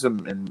you raise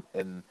them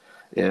in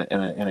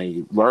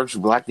a large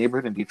black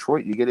neighborhood in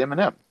Detroit, you get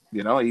Eminem.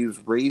 He was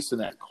raised in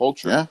that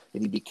culture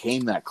and he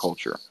became that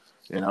culture.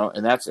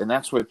 And that's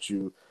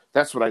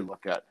what I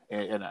look at,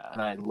 and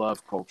I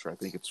love culture. I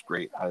think it's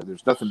great.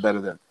 There's nothing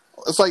better than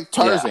it's like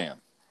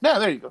Tarzan. Yeah,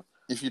 there you go.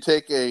 If you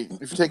take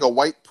a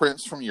white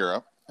prince from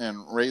Europe and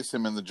raise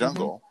him in the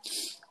jungle,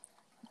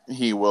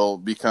 he will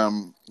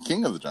become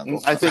king of the jungle.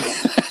 I think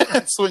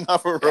swing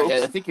off a rope.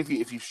 I think if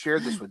you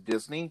shared this with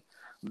Disney,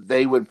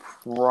 they would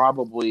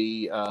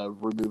probably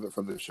remove it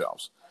from their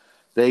shelves.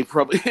 They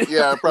probably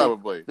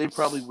probably they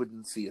probably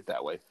wouldn't see it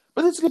that way.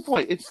 But it's a good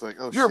point. It's like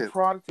you're a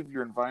product of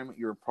your environment.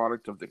 You're a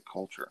product of the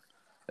culture,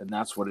 and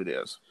that's what it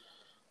is.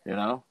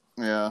 Yeah.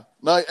 No,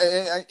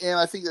 and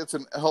I think that's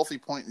a healthy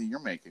point that you're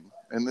making.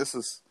 And this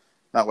is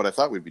not what I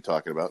thought we'd be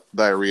talking about.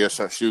 Diarrhea,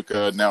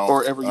 shashuka, now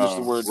or ever use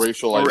the word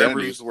racial identity. Or ever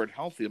use the word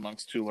healthy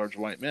amongst two large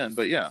white men.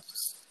 But yeah.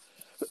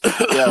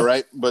 Yeah,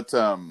 right. But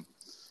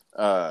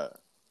it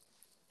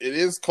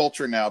is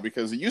culture now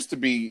because it used to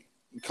be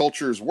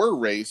cultures were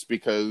race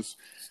because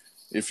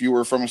if you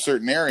were from a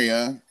certain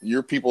area,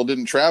 your people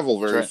didn't travel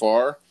very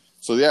far.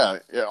 So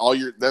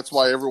that's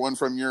why everyone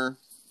from your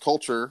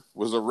culture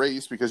was a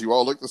race because you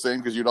all looked the same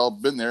because you'd all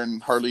been there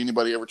and hardly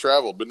anybody ever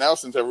traveled. But now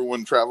since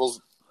everyone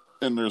travels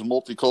and there's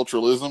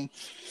multiculturalism,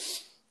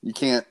 you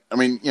can't,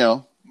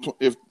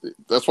 if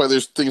that's why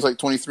there's things like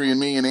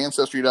 23andMe and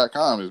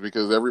Ancestry.com is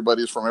because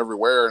everybody's from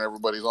everywhere and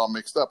everybody's all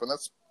mixed up. And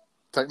that's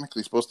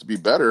technically supposed to be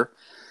better,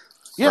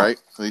 right?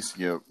 At least,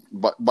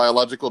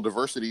 biological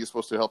diversity is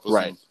supposed to help us.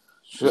 Right.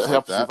 It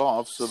helps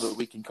evolve so that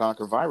we can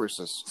conquer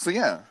viruses. So,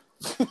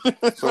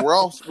 so we're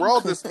all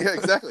just,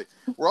 exactly.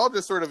 We're all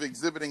just sort of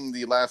exhibiting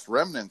the last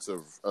remnants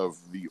of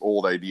the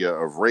old idea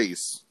of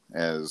race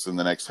as in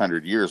the next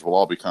 100 years we'll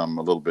all become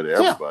a little bit of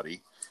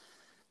everybody.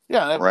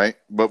 Yeah. Right.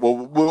 But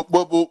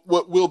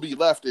what will be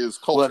left is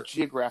culture.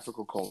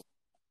 Geographical culture.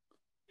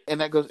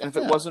 And that goes, and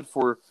if it wasn't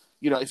for,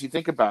 if you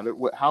think about it,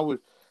 how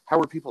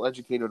were people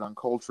educated on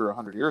culture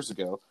 100 years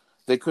ago?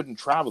 They couldn't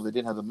travel. They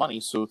didn't have the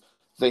money. So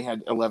they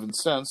had 11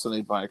 cents and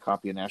they'd buy a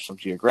copy of National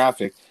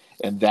Geographic.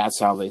 And that's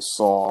how they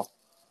saw,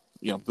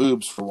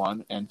 boobs for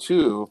one. And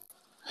two,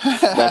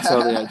 that's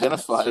how they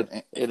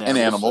identified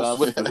animals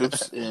with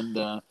boobs.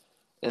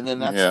 And then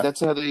that's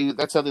how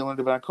they learned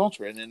about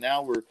culture. And then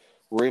now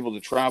we're able to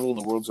travel,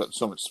 and the world's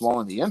so much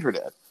smaller, and the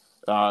internet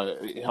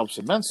it helps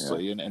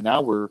immensely. Yeah. And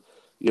now we're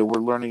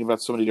learning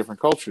about so many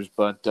different cultures.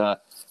 But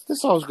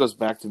this always goes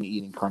back to me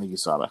eating carne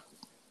asada.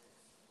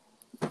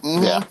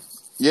 Mm-hmm.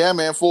 Yeah,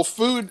 man. Well,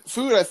 food.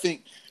 I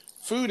think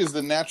food is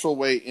the natural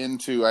way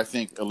into, I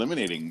think,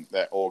 eliminating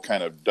that old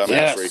kind of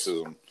dumbass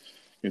racism.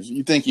 Because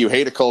you think you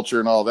hate a culture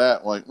and all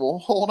that. Like, well,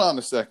 hold on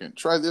a second.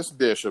 Try this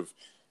dish of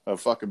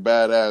fucking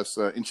badass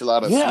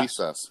enchilada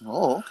suizas.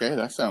 Oh, okay.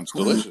 That sounds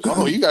delicious.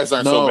 Oh, you guys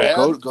aren't so bad.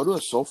 Go to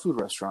a soul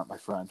food restaurant, my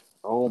friend.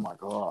 Oh, my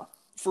God.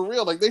 For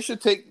real. Like, they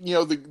should take,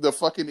 the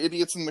fucking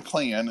idiots in the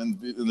Klan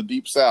and in the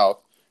Deep South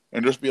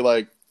and just be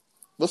like,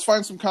 let's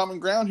find some common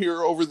ground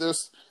here over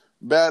this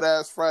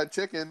badass fried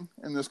chicken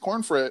and this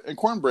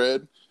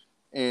cornbread,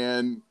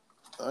 and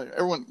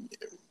everyone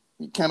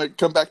kind of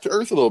come back to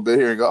earth a little bit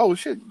here and go, oh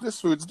shit, this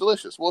food's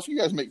delicious. Well, if you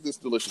guys make this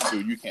delicious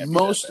food, you can't.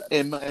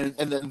 And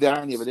the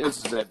irony of it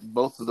is that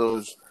both of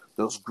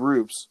those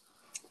groups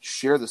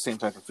share the same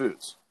type of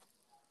foods.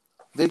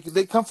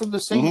 They come from the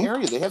same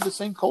area. They have the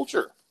same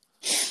culture.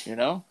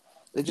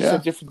 They just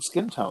have different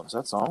skin tones.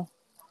 That's all.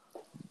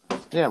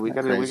 Yeah, we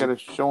gotta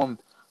show them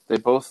they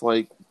both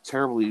like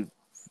terribly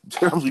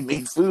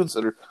made foods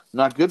that are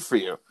not good for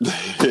you.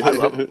 I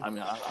love it. I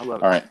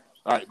love it.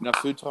 All right, enough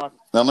food talk.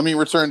 Now let me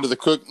return to the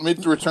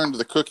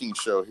cooking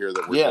show here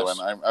that we're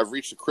doing. I've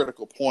reached a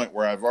critical point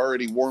where I've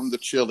already warmed the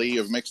chili.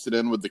 I've mixed it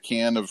in with the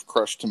can of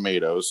crushed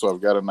tomatoes, so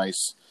I've got a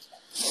nice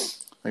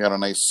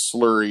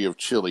slurry of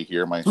chili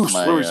here.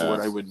 Slurry is a word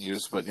I wouldn't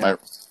use, but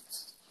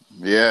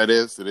yeah, it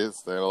is. It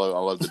is. I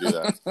love to do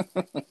that.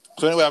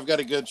 So anyway, I've got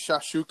a good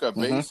shashuka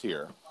base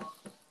here.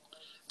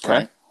 Okay.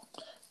 Right?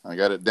 I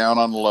got it down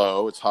on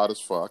low. It's hot as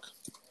fuck.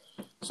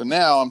 So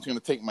now I'm going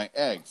to take my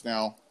eggs.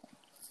 Now,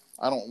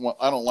 I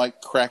don't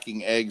like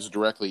cracking eggs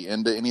directly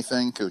into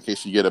anything because in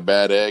case you get a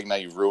bad egg, now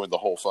you've ruined the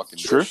whole fucking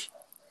dish.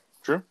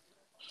 True.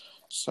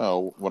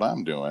 So what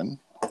I'm doing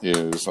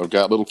is I've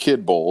got little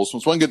kid bowls.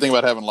 It's one good thing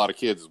about having a lot of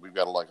kids is we've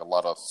got a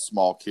lot of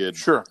small kid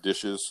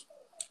dishes.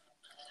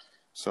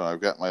 So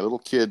I've got my little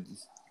kid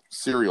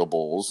cereal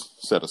bowls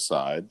set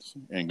aside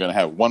and going to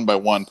have one by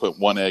one put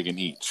one egg in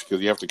each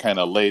because you have to kind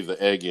of lay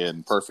the egg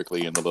in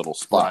perfectly in the little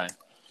spot. Right.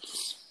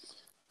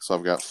 So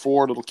I've got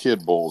 4 little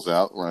kid bowls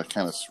out where I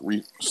kind of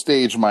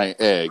stage my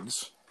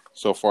eggs.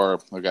 So far,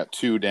 I've got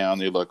 2 down.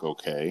 They look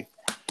okay.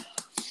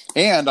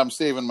 And I'm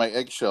saving my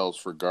eggshells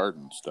for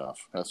garden stuff.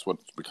 That's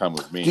what's become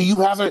with me. Do you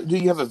have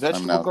a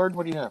vegetable garden?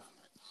 What do you have?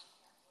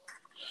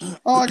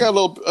 Oh, I got a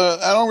little.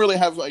 I don't really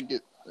have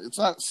it's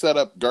not set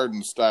up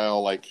garden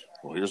style. Like,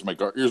 well, here's my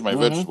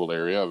vegetable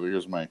area.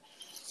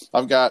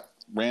 I've got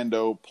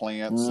rando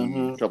plants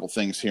and a couple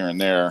things here and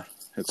there.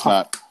 It's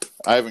not.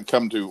 I haven't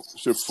come to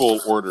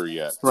full order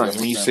yet. Right.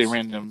 When you say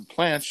random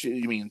plants,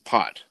 you mean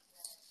pot.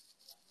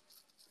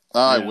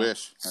 I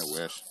wish.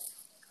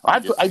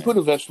 I put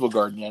a vegetable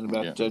garden in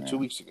about 2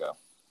 weeks ago.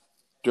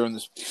 During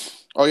this.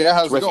 Oh yeah,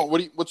 how's it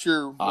going? What's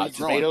your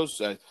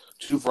tomatoes?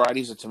 2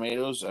 varieties of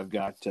tomatoes. I've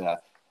got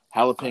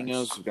jalapenos.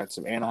 Nice. I've got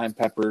some Anaheim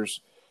peppers,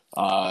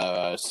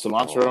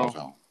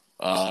 cilantro.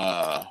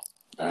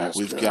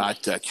 We've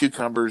got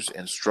cucumbers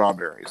and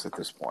strawberries at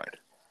this point.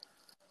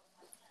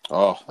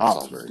 Oh,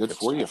 that's very good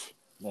for you.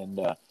 And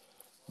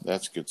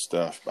that's good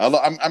stuff.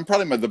 I'm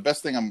probably the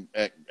best thing I'm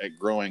at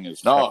growing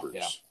is peppers.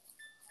 Yeah.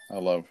 I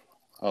love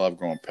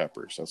growing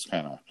peppers. That's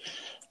kind of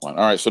one.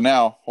 All right, so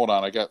now hold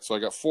on. I got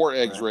 4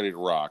 eggs ready to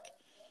rock.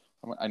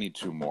 I need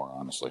 2 more,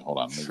 honestly. Hold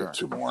on, maybe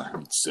 2 more. I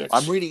need 6.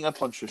 I'm reading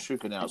up on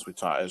shashuka now as we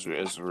talk.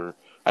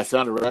 I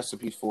found a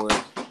recipe for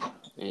it,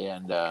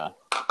 and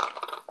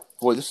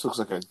boy, this looks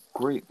like a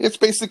great. It's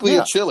basically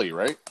a chili,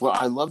 right? Well,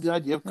 I love the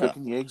idea of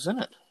cooking the eggs in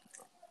it.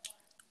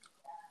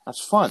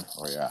 That's fun.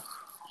 Oh yeah.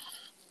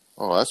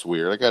 Oh, that's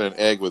weird. I got an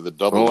egg with a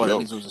double yolk. That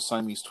means it was a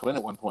Siamese twin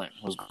at one point.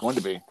 It was going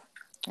to be.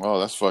 Oh,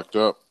 that's fucked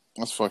up.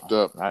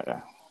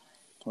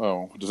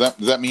 Oh, does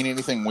that mean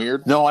anything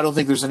weird? No, I don't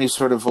think there's any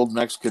sort of old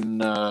Mexican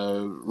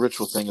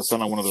ritual thing. It's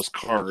not on one of those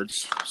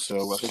cards,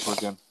 so I think we're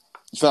good.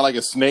 It's not like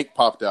a snake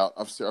popped out.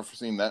 I've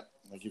seen that.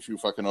 Like if you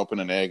fucking open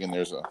an egg and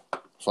there's a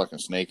fucking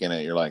snake in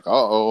it, you're like,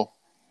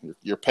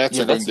 your pets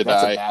are going to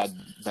die. That's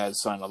a bad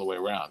sign all the way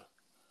around.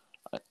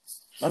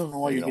 I don't know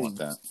why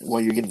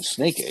you're getting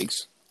snake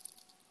eggs.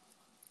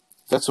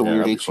 That's a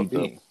weird HEB.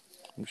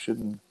 You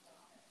shouldn't.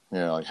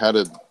 Yeah, like how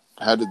did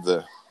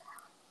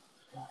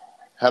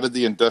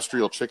the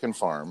industrial chicken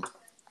farm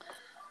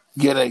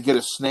get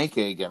a snake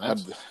egg in it?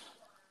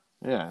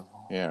 Yeah,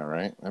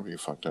 right. That'd be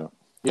fucked up.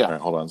 Yeah. All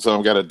right, hold on. So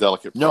I've got a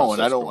delicate. No,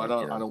 and I don't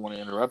want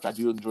to interrupt. I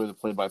do enjoy the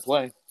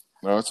play-by-play.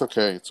 No, it's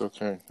okay. It's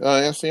okay.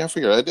 Yeah. See, I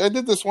figured I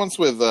did this once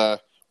with one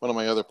of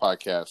my other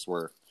podcasts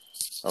where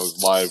I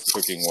was live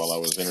cooking while I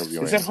was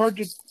interviewing. Is that hard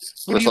to?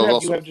 What do you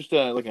have? You have just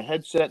like a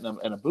headset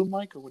and a boom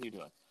mic, or what are you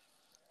doing?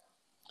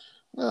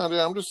 No,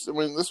 dude, this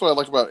is what I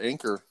like about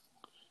Anchor.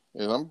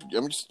 Is I'm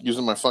just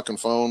using my fucking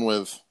phone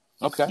with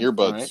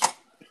earbuds. Right.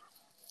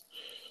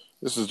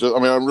 This is just.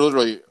 I'm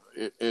literally.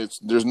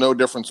 There's no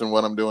difference in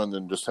what I'm doing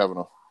than just having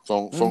a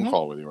phone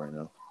call with you right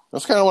now.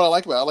 That's kind of what I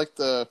like about it. I like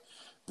the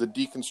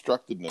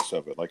deconstructedness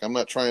of it. Like I'm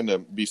not trying to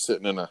be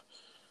sitting in a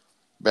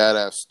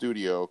badass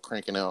studio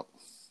cranking out,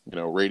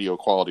 radio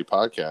quality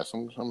podcasts.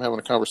 I'm having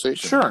a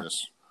conversation. Sure. In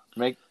this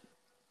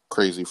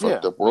crazy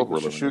fucked up world we're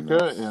living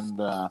in.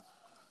 And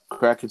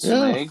cracking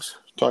some eggs.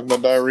 Talking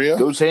about diarrhea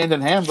goes hand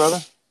in hand,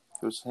 brother.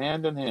 Goes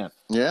hand in hand.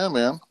 Yeah,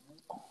 man.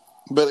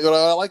 But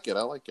I like it.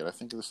 I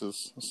think this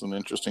is an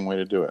interesting way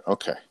to do it.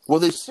 Okay. Well,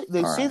 they say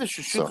the right.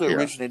 shakshuka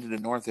originated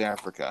in North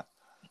Africa.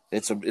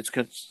 It's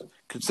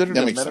considered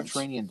a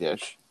Mediterranean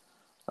dish.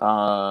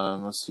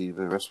 Let's see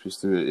the recipes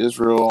through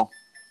Israel.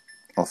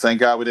 Well, thank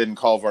God we didn't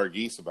call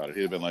Varghese about it.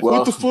 He'd have been like,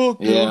 "What the fuck?"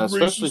 Yeah,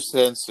 especially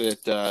since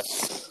it.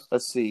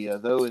 Let's see.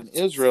 Though in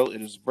Israel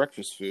it is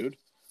breakfast food.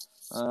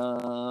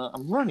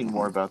 I'm learning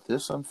more about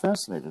this. I'm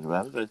fascinated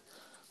about it. I'm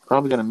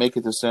probably going to make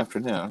it this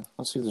afternoon.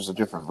 Let's see if there's a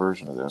different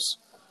version of this.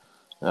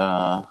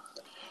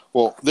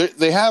 Well,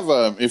 they have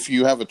if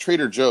you have a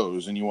Trader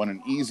Joe's and you want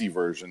an easy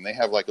version, they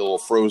have like a little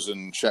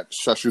frozen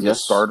shakshuka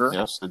starter.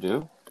 Yes, they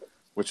do.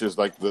 Which is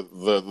like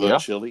the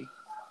chili.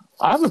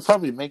 I would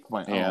probably make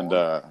my own. And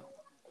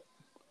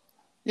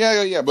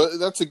yeah, but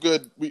that's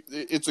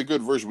it's a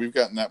good version. We've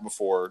gotten that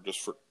before just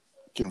for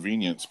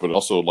convenience, but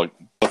also like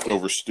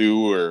leftover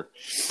stew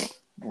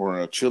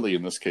or a chili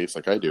in this case,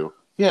 like I do.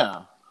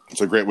 Yeah,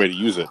 it's a great way to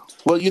use it.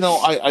 Well,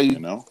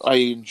 I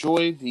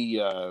enjoy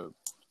the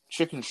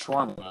chicken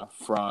shawarma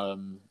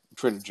from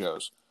Trader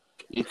Joe's.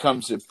 It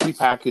comes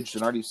prepackaged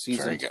and already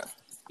seasoned. Very good.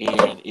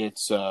 And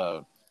it's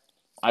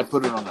I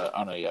put it on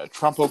a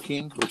Trumpo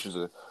King, which is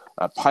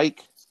a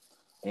pike,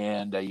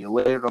 and you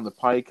lay it on the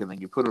pike, and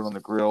then you put it on the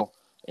grill,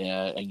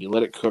 and you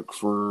let it cook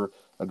for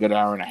a good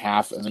hour and a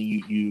half, and then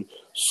you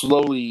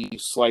slowly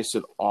slice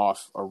it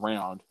off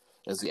around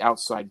as the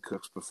outside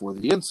cooks before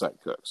the inside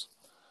cooks.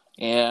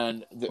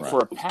 And for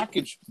a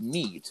packaged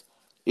meat,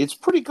 it's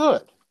pretty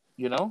good.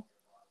 You know,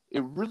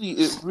 it really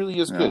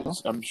is good.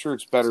 I'm sure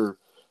it's better.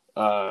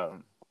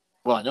 Well,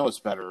 I know it's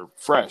better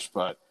fresh,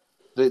 but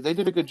they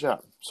did a good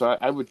job. So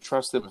I would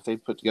trust them if they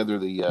put together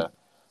the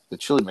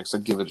chili mix.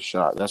 I'd give it a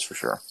shot. That's for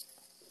sure.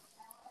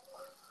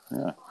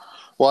 Yeah.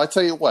 Well, I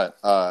tell you what.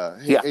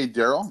 Hey,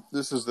 Daryl,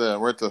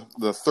 we're at the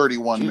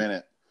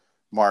 31-minute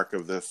mark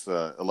of this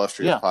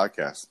illustrious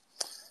podcast.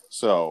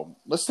 So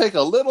let's take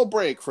a little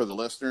break for the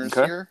listeners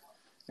here,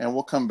 and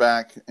we'll come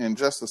back in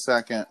just a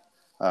second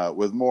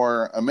with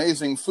more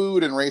amazing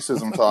food and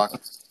racism talk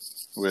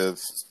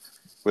with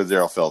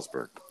Daryl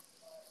Felsberg.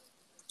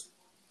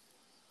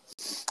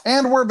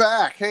 And we're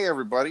back. Hey,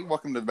 everybody.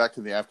 Welcome back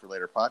to the After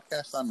Later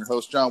podcast. I'm your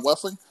host, John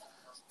Wessling.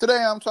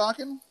 Today I'm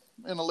talking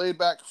in a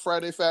laid-back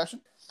Friday fashion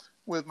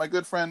with my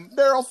good friend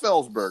Daryl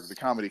Felsberg, the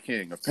comedy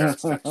king of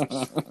Paris,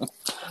 Texas.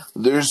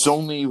 There's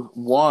only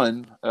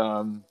one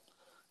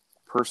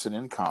person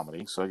in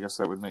comedy, so I guess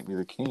that would make me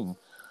the king.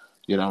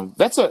 You know,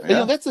 that's a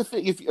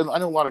thing. I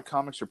know a lot of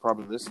comics are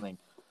probably listening,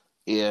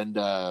 and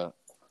I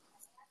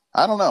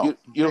don't know.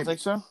 You don't think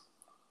so?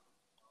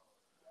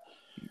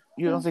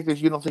 You don't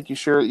think you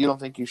share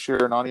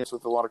an audience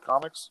with a lot of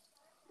comics?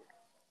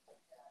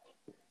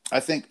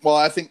 I think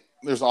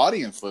there's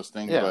audience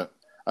listening, but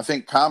I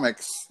think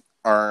comics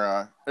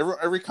are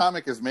every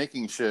comic is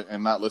making shit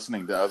and not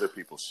listening to other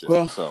people's shit.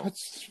 Well, so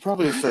that's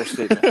probably a fair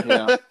statement.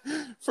 Yeah,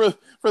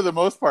 for the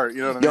most part,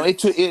 you know what I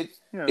mean.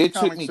 It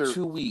took me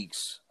 2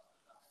 weeks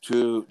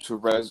to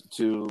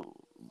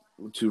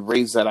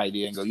raise that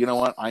idea and go, you know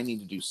what, I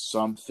need to do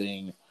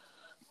something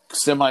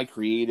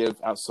semi-creative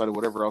outside of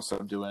whatever else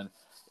I'm doing,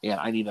 and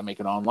I need to make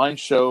an online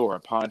show or a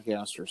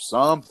podcast or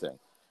something.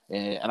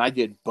 And I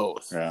did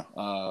both. Yeah.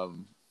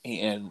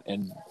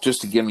 And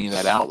just to give me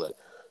that outlet,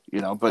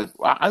 you know. But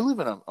I live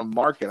in a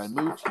market. I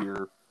moved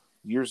here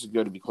years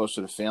ago to be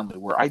closer to family,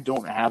 where I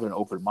don't have an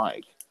open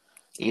mic,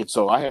 and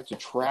so I have to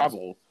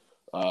travel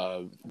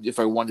if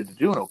I wanted to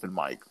do an open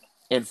mic.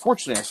 And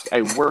fortunately,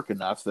 I work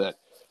enough that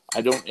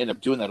I don't end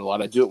up doing that a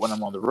lot. I do it when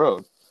I'm on the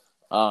road.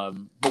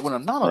 But when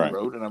I'm not on the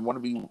road and I want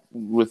to be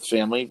with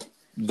family,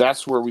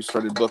 that's where we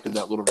started booking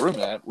that little room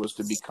at, was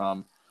to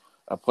become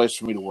a place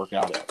for me to work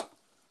out at.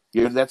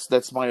 You know,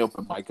 that's my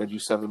open mic. I do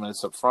 7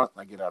 minutes up front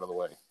and I get out of the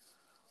way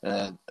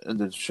and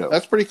the show.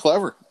 That's pretty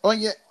clever. Oh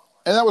yeah,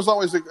 and that was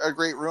always a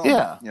great room.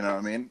 Yeah, you know what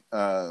I mean.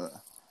 I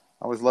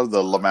always loved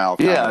the Lamau.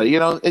 Yeah, you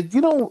know,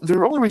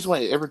 the only reason why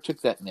I ever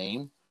took that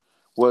name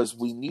was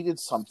we needed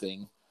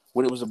something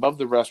when it was above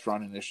the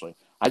restaurant initially.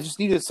 I just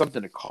needed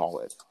something to call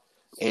it,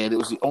 and it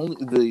was the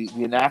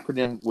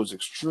acronym was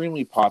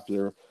extremely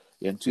popular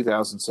in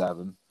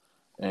 2007,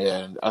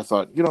 and I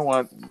thought, you know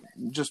what,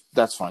 just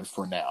that's fine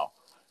for now.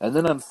 And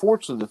then,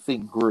 unfortunately, the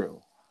thing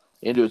grew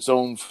into its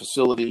own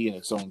facility and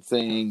its own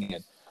thing,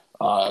 and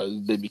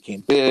they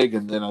became big.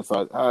 And then I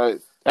thought,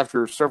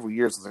 after several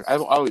years, I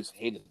always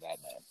hated that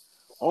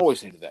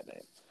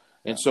name.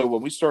 And so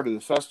when we started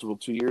the festival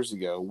 2 years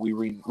ago, we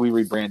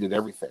rebranded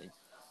everything,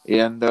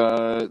 and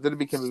then it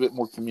became a bit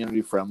more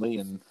community friendly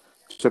and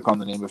took on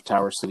the name of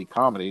Tower City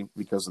Comedy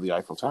because of the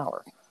Eiffel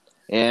Tower.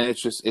 And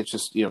it's just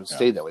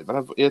stayed that way.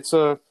 But it's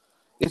a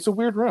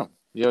weird room.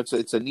 You know,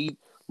 it's a neat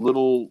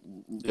little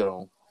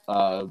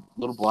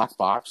little black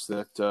box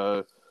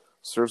that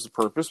serves the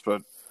purpose,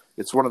 but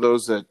it's one of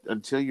those that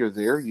until you're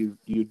there, you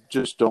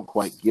just don't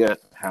quite get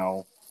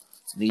how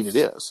neat it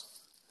is.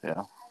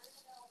 Yeah.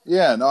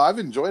 Yeah, no, I've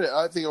enjoyed it.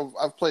 I think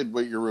I've played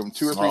Wait Your Room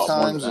 2 or 3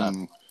 times,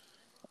 and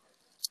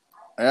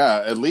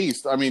yeah, at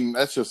least. I mean,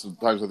 that's just the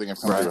times I think I've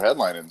come through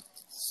headlining.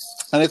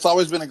 And it's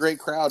always been a great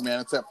crowd, man.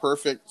 It's that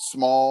perfect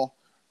small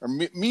or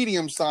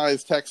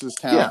medium-sized Texas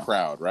town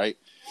crowd, right?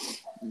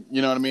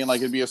 You know what I mean?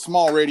 Like, it'd be a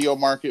small radio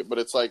market, but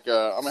it's like,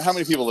 I mean, how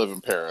many people live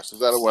in Paris? Is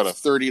that a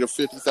 30 to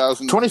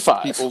 50,000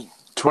 people?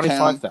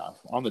 25,000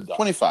 on the dot.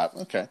 25.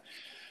 Okay.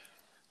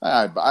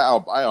 I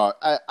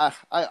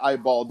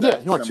eyeballed that.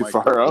 Yeah, you weren't too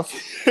far off.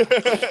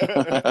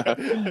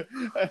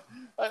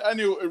 I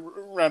knew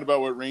around about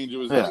what range it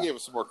was. I gave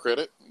it some more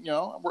credit. You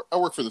know, I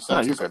work for the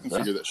census. I can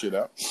figure that shit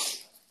out.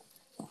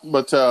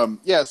 But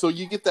so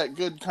you get that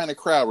good kind of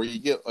crowd where you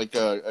get like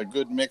a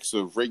good mix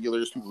of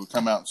regulars, people who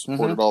come out and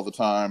support it all the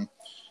time.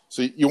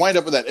 So you wind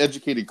up with that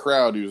educated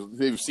crowd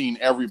they've seen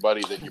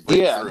everybody that you bring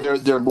through. Yeah,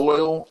 they're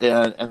loyal,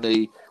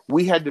 and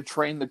we had to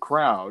train the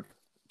crowd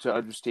to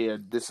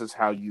understand this is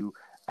how you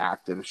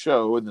act at a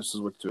show, and this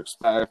is what to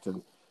expect,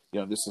 and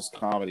this is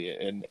comedy.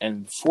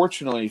 And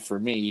fortunately for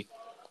me,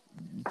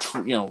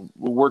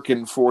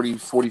 working 40,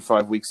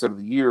 45 weeks out of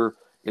the year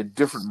in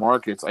different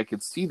markets, I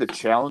could see the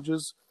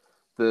challenges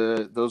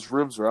those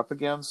rooms are up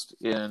against,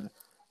 and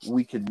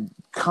we can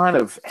kind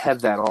of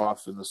head that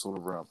off in this little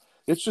room.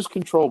 It's just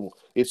controllable.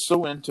 It's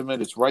so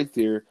intimate. It's right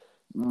there.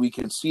 We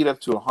can seat up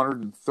to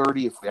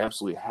 130 if we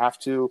absolutely have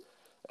to,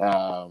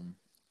 and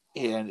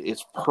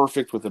it's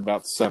perfect with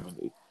about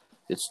 70.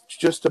 It's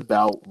just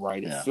about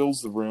right. It fills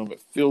the room.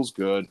 It feels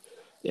good,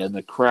 and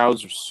the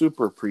crowds are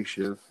super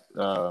appreciative.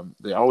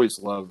 They always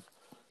love,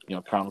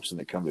 comics when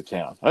they come to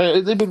town.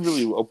 They've been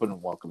really open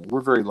and welcoming.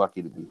 We're very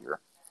lucky to be here.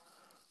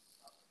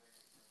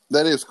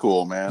 That is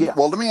cool, man. Yeah.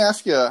 Well, let me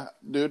ask you,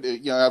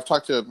 dude.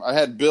 I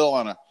had Bill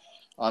on a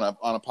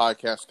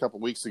podcast a couple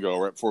weeks ago,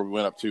 right before we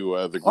went up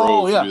to the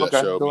Grove to do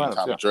that show, me and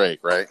Tommy Drake,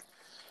 right?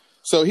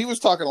 So he was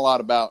talking a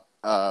lot about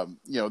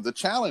the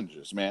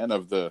challenges, man,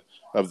 of the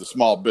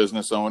small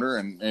business owner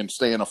and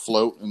staying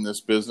afloat in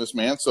this business,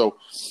 man. So,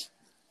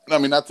 I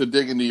mean, not to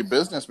dig into your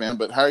business, man,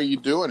 but how are you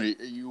doing?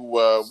 Are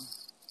you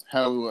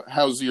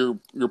how's your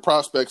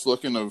prospects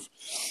looking of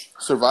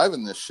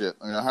surviving this shit?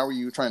 How are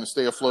you trying to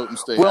stay afloat and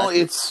stay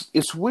active?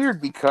 It's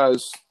weird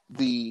because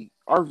the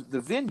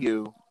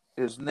venue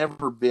has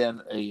never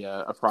been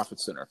a profit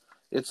center.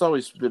 It's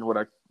always been what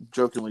I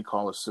jokingly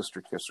call a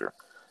sister kisser.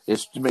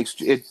 It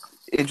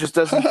just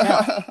doesn't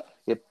count.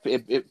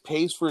 It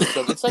pays for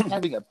itself. It's like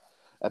having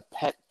a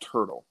pet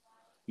turtle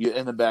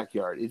in the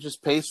backyard. It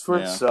just pays for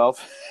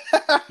itself.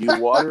 You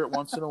water it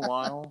once in a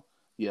while.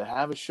 You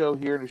have a show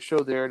here and a show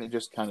there, and it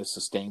just kind of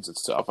sustains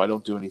itself. I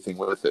don't do anything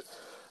with it.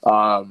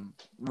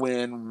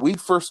 When we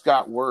first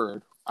got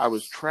word, I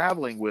was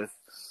traveling with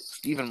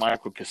Stephen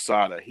Michael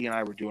Quesada. He and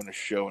I were doing a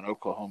show in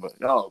Oklahoma.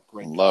 Oh,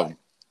 great guy. Love him.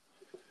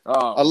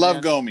 I love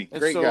Gomi.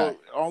 Great guy.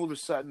 All of a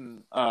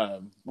sudden,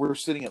 we're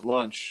sitting at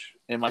lunch,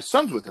 and my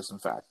son's with us, in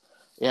fact.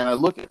 And I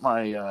look at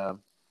my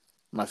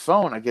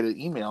phone. I get an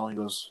email. And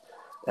he goes,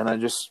 and I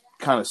just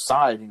kind of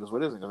sighed. He goes,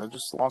 "What is it?" I goes, "I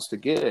just lost a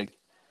gig."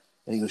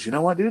 And he goes, "You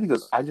know what, dude?" He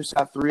goes, "I just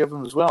have 3 of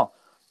them as well."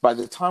 By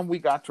the time we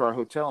got to our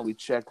hotel and we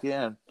checked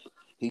in,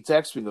 he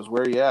texted me, he goes,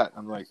 "Where are you at?"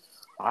 I'm like,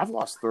 "I've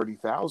lost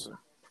 30,000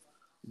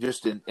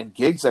 just in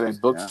gigs that I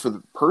booked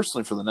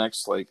personally for the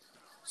next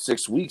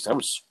 6 weeks."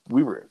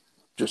 We were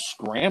just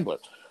scrambling.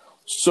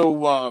 So,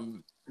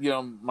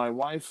 my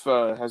wife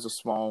has a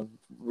small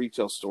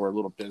retail store, a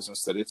little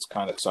business that it's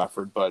kind of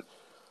suffered, but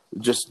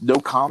just no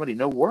comedy,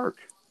 no work.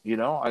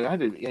 I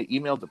had to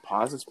email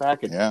deposits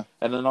back, and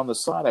then on the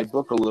side, I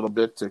book a little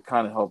bit to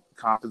kind of help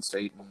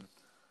compensate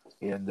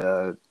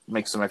and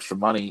make some extra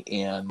money.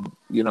 And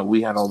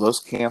we had all those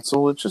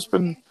cancel. It's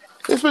been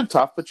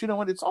tough, but you know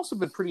what? It's also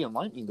been pretty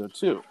enlightening though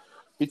too,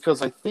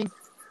 because I think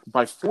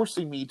by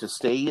forcing me to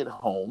stay at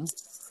home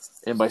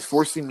and by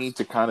forcing me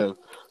to kind of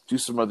do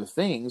some other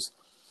things,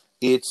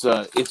 it's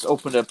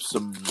opened up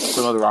some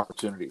other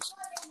opportunities.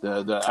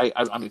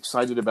 I'm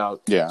excited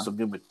about some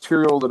new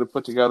material that I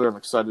put together. I'm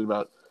excited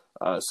about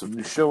some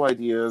new show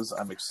ideas.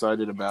 I'm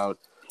excited about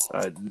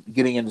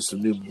getting into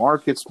some new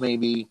markets,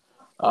 maybe.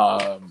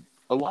 A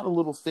lot of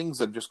little things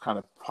that just kind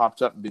of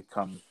popped up and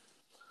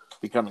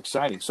become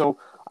exciting. So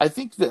I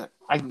think that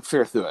I can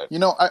fare through it.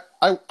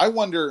 I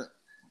wonder.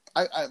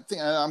 I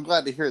think I'm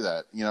glad to hear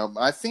that.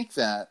 I think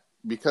that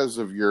because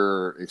of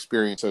your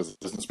experience as a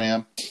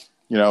businessman,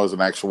 as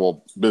an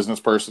actual business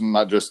person,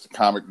 not just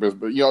comic business,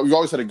 but you've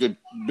always had a good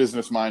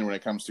business mind when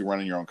it comes to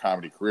running your own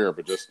comedy career.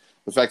 But just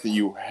the fact that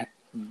you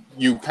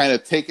kind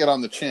of take it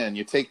on the chin,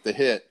 you take the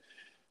hit,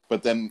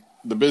 but then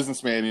the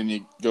businessman in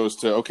you goes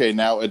to, okay,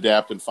 now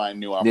adapt and find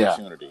new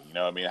opportunity.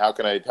 How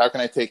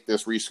can I take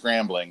this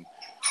re-scrambling,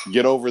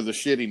 get over the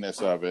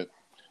shittiness of it,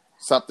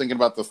 stop thinking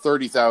about the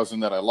 30,000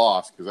 that I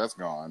lost because that's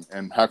gone,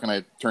 and how can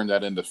I turn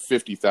that into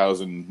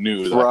 50,000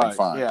 new that I can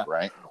find,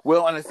 right?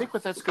 Well, and I think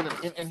what that's going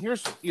to, and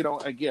here's,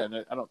 again,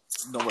 I don't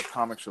know what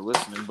comics are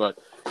listening, but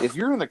if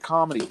you're in the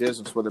comedy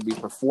business, whether it be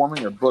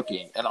performing or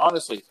booking, and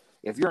honestly,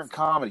 if you're in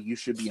comedy, you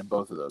should be in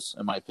both of those,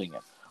 in my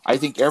opinion. I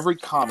think every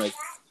comic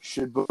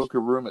should book a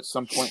room at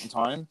some point in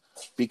time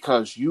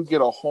because you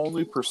get a whole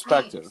new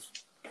perspective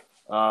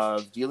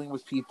of dealing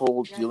with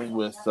people, dealing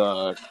with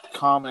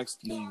comics,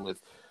 dealing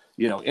with,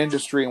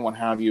 industry and what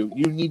have you.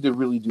 You need to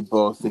really do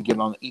both to get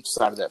on each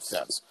side of that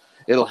fence.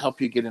 It'll help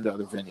you get into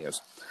other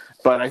venues.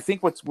 But I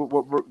think what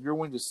you're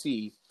going to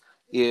see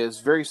is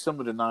very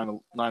similar to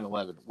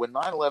 9/11. When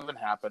 9/11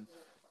 happened,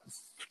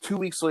 2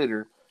 weeks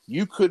later,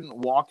 you couldn't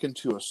walk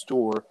into a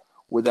store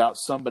without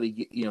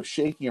somebody,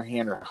 shaking your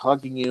hand or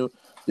hugging you.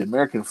 The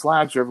American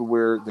flags are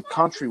everywhere. The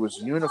country was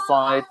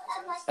unified.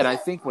 And I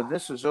think when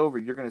this is over,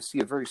 you're going to see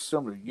a very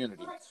similar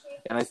unity.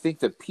 And I think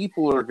that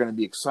people are going to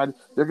be excited.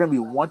 They're going to be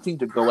wanting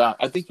to go out.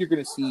 I think you're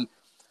going to see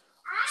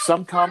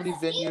some comedy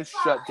venues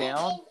shut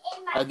down,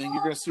 and then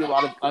you're going to see a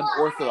lot of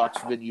unorthodox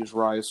venues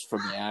rise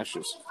from the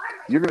ashes.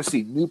 You're going to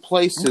see new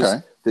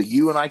places that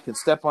you and I can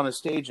step on a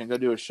stage and go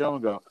do a show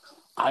and go,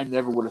 I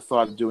never would have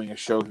thought of doing a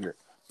show here.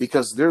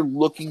 Because they're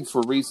looking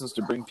for reasons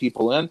to bring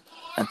people in,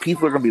 and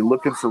people are going to be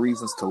looking for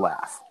reasons to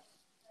laugh.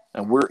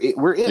 And we're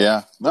in.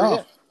 Yeah.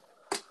 No.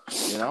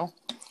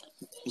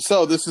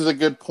 So this is a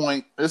good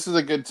point. This is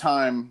a good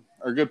time,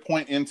 or good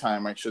point in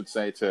time, I should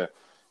say, to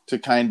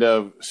kind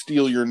of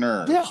steel your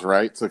nerves,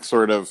 right? To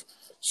sort of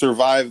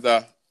survive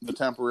the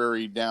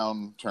temporary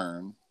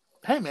downturn.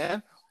 Hey,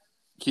 man.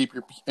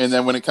 And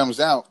then when it comes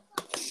out,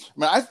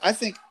 I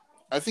think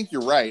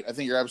you're right. I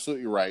think you're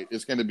absolutely right.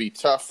 It's going to be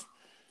tough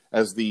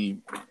as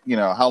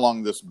how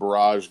long this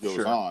barrage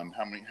goes on.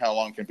 How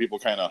long can people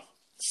kind of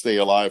stay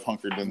alive,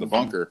 hunkered in the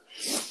bunker?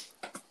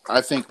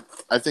 I think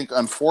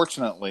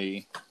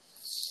unfortunately,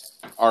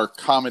 our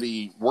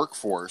comedy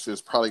workforce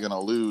is probably going to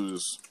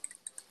lose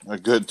a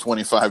good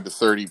 25 to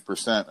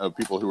 30% of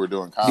people who are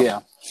doing comedy.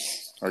 Yeah.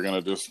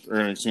 Are just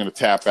going to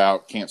tap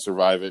out, can't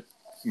survive it,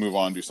 move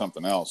on, do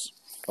something else.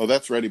 Oh,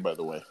 that's ready, by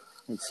the way.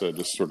 It's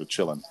just sort of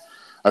chilling.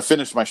 I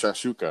finished my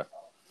shashuka.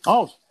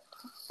 Oh.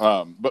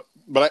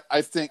 But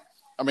I think,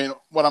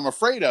 what I'm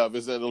afraid of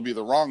is that it'll be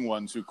the wrong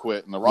ones who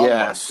quit and the wrong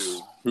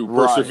ones who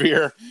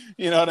persevere.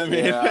 You know what I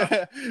mean?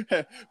 Yeah.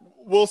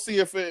 We'll see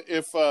if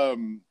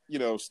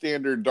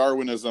standard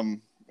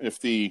Darwinism,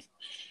 if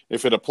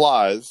it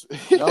applies.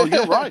 No,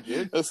 you're right,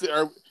 dude.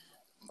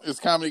 Is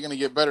comedy going to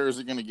get better? Or is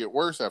it going to get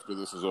worse after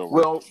this is over?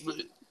 Well,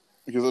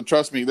 because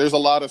trust me, there's a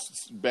lot of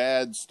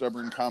bad,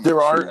 stubborn comics.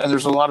 There are, and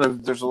there's a lot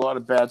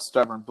of bad,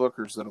 stubborn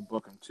bookers that'll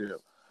book them too.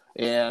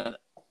 And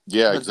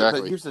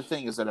exactly. But here's the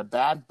thing: is that a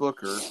bad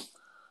booker,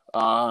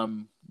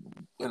 and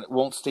it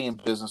won't stay in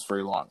business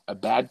very long. A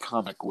bad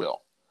comic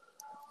will.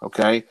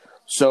 Okay,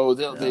 so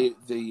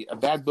a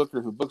bad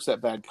booker who books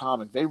that bad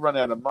comic, they run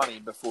out of money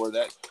before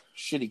that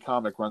shitty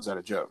comic runs out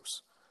of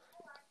jokes.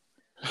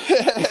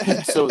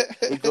 So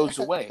it goes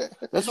away.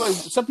 That's why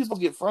some people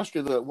get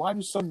frustrated. Why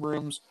do some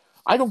rooms?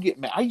 I don't get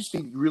mad. I used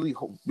to really,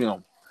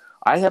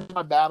 I had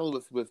my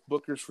battle with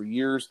bookers for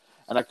years,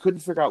 and I couldn't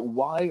figure out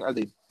why are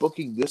they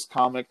booking this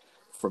comic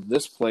from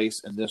this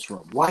place in this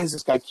room. Why does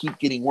this guy keep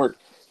getting work?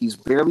 He's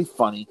barely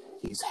funny.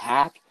 He's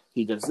hack.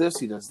 He does this.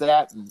 He does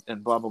that,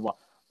 and blah blah blah.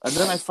 And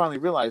then I finally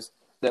realized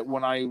that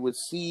when I would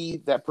see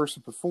that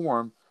person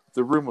perform,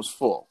 the room was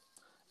full,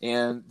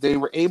 and they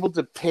were able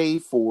to pay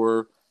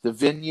for the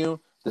venue,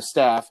 the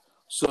staff,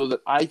 so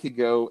that I could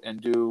go and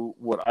do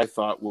what I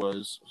thought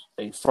was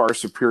a far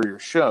superior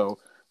show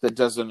that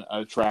doesn't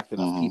attract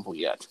enough people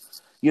yet.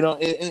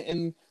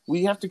 And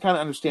we have to kind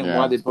of understand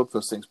why they book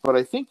those things. But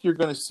I think you're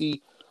going to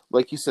see,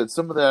 like you said,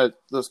 some of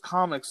those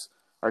comics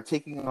are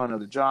taking on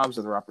other jobs,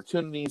 other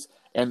opportunities,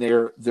 and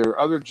their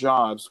other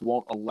jobs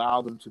won't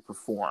allow them to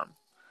perform.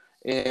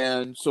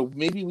 And so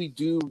maybe we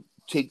do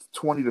take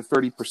 20 to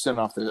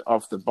 30%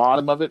 off the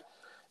bottom of it,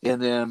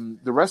 and then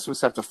the rest of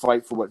us have to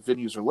fight for what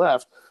venues are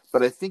left.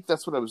 But I think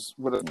that's some of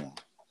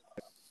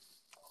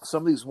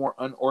these more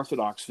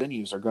unorthodox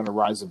venues are going to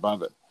rise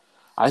above it.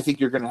 I think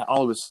you're going to have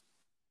all of this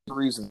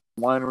breweries and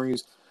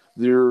wineries.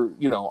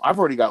 I've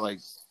already got like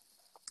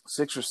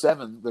 6 or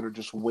 7 that are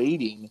just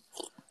waiting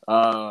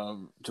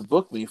to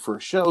book me for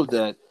a show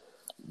that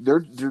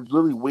they're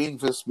literally waiting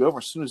for this to be over.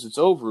 As soon as it's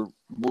over,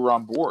 we're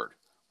on board.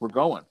 We're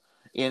going.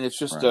 And it's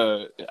just,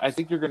 I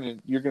think you're going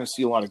to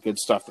see a lot of good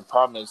stuff. The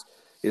problem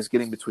is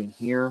getting between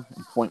here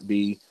and point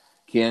B.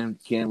 Can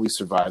we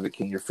survive it?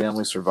 Can your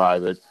family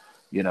survive it?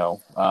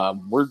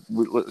 We're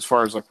as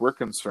far as we're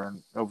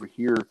concerned over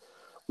here,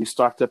 we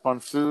stocked up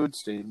on food,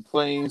 stayed in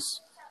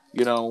place.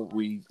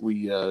 We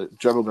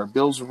juggled our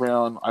bills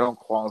around. I don't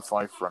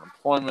qualify for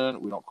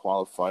unemployment. We don't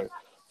qualify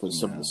for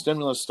some of the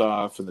stimulus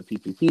stuff and the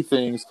PPP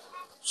things.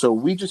 So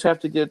we just have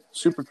to get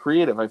super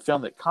creative. I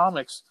found that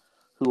comics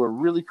who are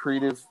really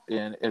creative,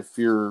 and if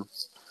you'll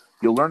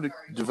learn to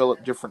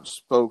develop different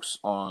spokes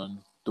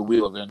on the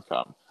wheel of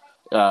income.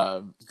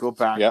 Go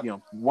back,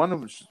 one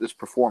of them is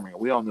performing.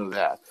 We all know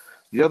that.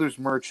 The other is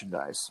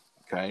merchandise,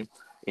 okay?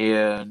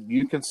 And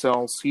you can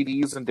sell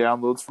CDs and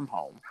downloads from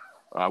home.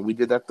 We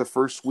did that the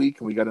first week,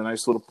 and we got a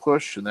nice little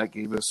push, and that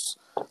gave us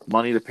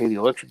money to pay the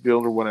electric bill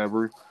or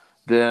whatever.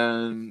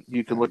 Then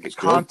you can look at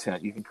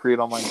content. You can create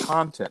online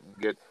content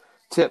and get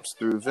tips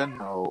through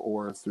Venmo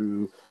or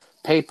through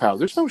PayPal.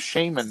 There's no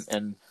shame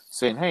in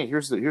saying, hey,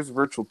 here's a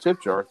virtual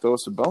tip jar, throw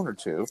us a bone or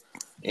two,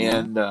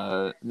 and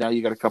now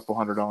you got a couple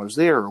 $100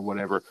 there or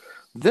whatever.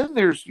 Then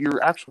there's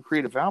your actual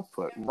creative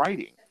output,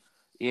 writing.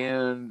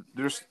 And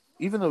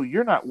even though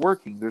you're not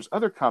working, there's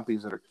other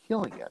companies that are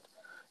killing it.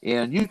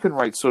 And you can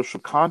write social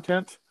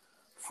content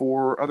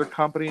for other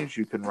companies.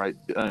 You can write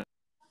a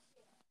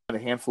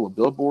handful of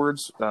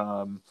billboards.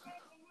 A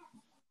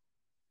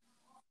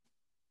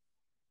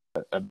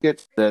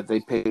bit that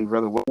they pay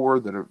rather well for,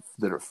 that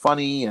are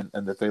funny and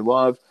that they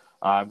love.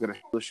 I've got a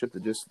dealership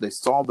that they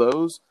saw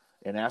those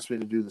and asked me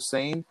to do the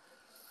same.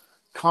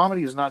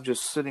 Comedy is not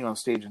just sitting on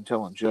stage and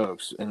telling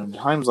jokes. And in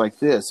times like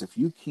this, if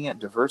you can't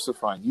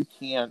diversify, you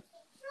can't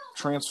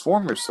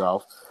transform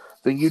yourself,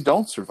 then you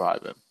don't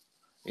survive it.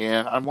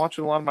 And I'm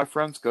watching a lot of my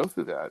friends go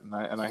through that, and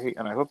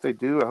I hope they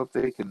do. I hope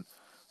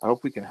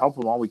we can help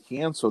them all we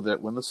can, so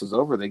that when this is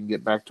over, they can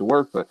get back to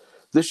work. But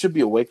this should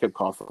be a wake up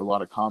call for a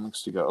lot of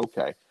comics to go,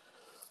 okay,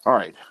 all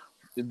right,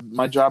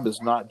 my job is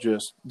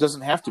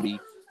doesn't have to be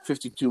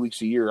 52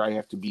 weeks a year. I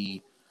have to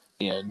be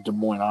in Des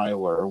Moines,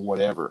 Iowa, or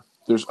whatever.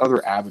 There's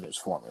other avenues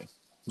for me.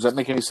 Does that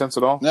make any sense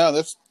at all?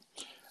 No,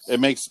 it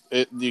makes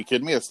it. You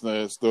kidding me?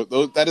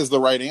 That is the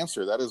right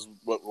answer. That is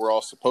what we're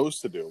all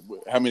supposed to do.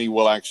 How many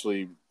will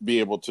actually be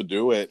able to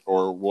do it,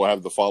 or will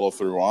have the follow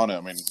through on it?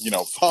 I mean,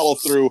 follow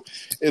through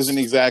isn't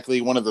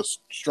exactly one of the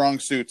strong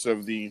suits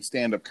of the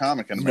stand up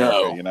comic in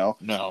America.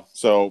 No.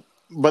 So,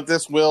 but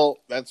that's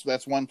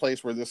one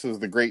place where this is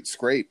the great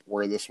scrape,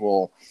 where this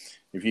will,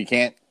 if you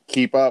can't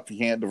keep up, if you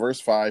can't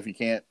diversify, if you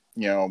can't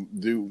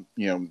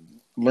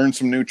learn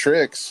some new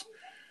tricks,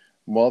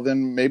 well,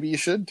 then maybe you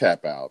should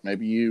tap out.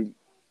 Maybe you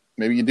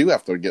do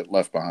have to get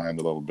left behind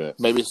a little bit.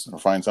 Maybe or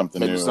find something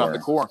new. Maybe it's not the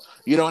core.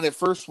 And at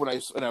first when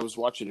I was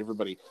watching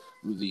everybody,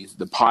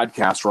 the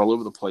podcasts are all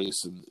over the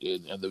place, and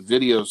the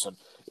videos,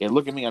 and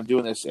look at me, I'm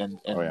doing this, and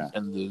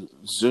the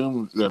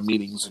Zoom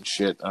meetings and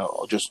shit,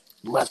 just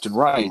left and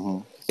right.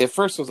 Mm-hmm. At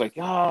first I was like,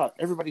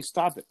 everybody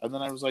stop it. And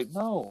then I was like,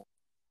 no.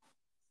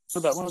 So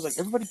that one was like,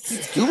 everybody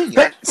keeps doing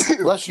it.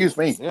 Excuse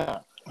me. Yeah.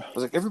 I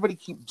was like, everybody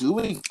keep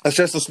doing it. It's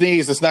just a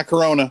sneeze. It's not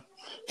corona.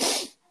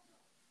 It's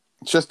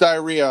just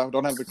diarrhea.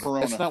 Don't have the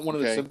corona. It's not one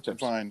of the symptoms.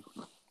 Fine.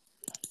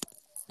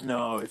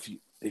 No, if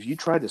you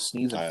try to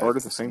sneeze and fart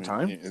at the same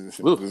time,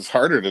 it's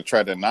harder to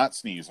try to not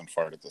sneeze and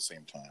fart at the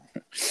same time.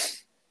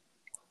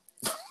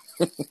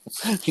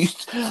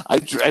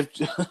 I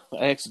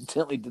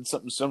accidentally did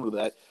something similar to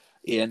that,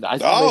 and I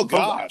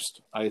collapsed.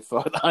 I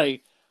thought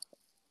I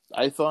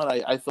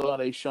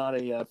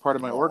shot a part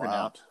of my organ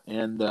out,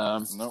 and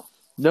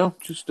no,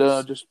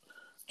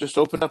 just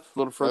open up a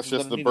little further. That's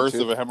just the birth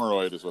of a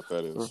hemorrhoid, is what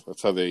that is.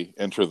 That's how they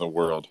enter the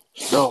world.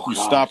 Oh, you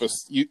stop a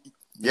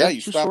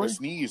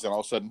sneeze, and all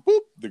of a sudden,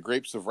 boop! The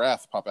grapes of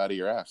wrath pop out of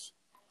your ass.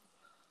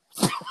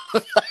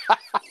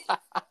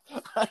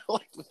 I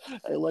like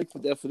the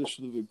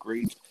definition of a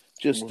grape.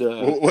 Just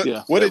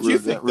what did you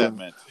think that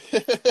meant?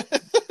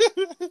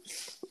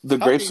 The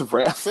grapes of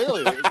wrath.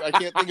 Clearly, I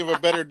can't think of a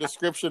better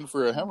description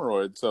for a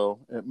hemorrhoid, so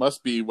it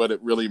must be what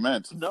it really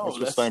meant. No, that's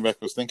what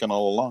Steinbeck was thinking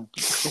all along.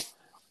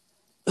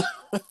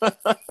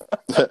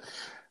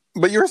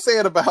 But you were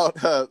saying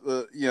about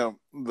and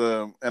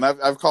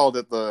I've called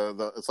it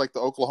the it's like the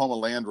Oklahoma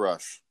land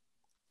rush.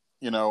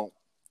 As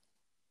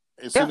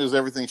soon as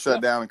everything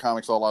shut down and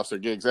comics all lost their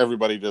gigs,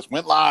 everybody just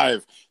went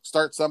live,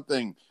 start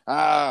something,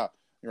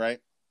 right?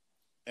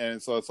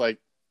 And so it's like,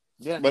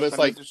 but it's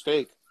like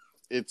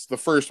it's the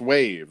first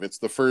wave. It's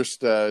the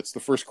first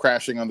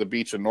crashing on the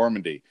beach in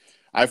Normandy.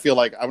 I feel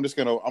like I'm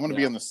gonna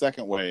be in the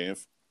second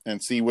wave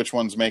and see which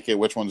ones make it,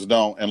 which ones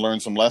don't, and learn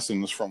some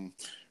lessons from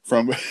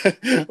does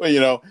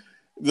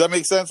that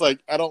make sense?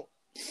 Like I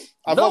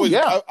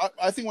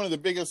think one of the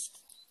biggest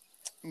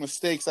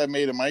mistakes I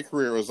made in my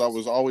career was I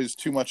was always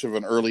too much of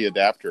an early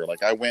adapter.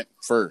 Like I went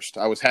first.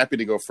 I was happy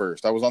to go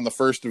first. I was on the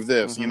first of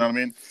this, you know what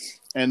I mean?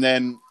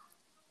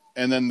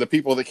 And then the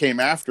people that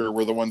came after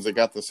were the ones that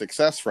got the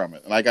success from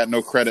it. And I got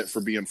no credit for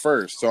being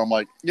first. So I'm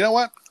like, you know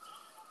what?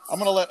 I'm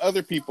going to let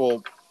other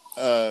people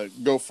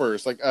go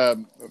first. Like a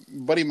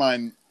buddy of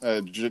mine,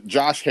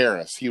 Josh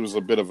Harris, he was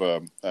a bit of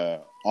a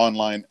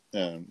online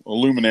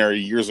luminary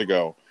years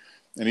ago.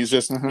 And he's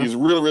he's a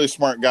really, really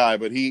smart guy.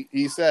 But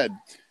he said,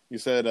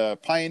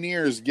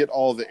 pioneers get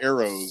all the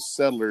arrows,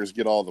 settlers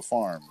get all the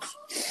farms.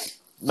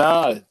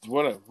 Nah,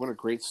 what a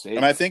great statement.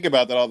 And I think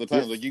about that all the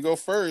time. Like you go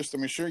first. I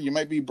mean, sure, you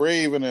might be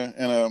brave and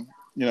a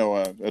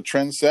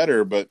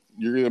trendsetter, but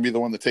you're going to be the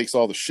one that takes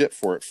all the shit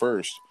for it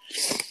first.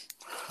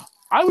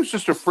 I was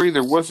just afraid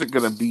there wasn't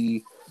going to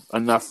be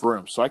enough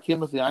room, so I came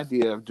with the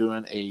idea of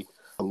doing a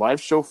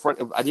live show.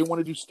 I didn't want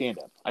to do stand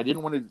up. I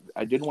didn't want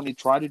to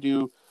try to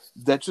do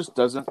that. Just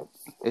doesn't.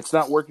 It's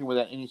not working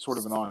without any sort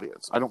of an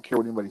audience. I don't care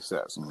what anybody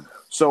says.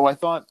 So I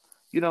thought,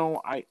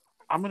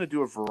 I'm going to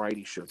do a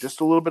variety show,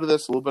 just a little bit of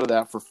this, a little bit of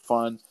that for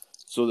fun,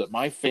 so that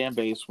my fan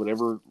base,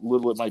 whatever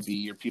little it might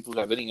be, or people who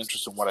have any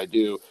interest in what I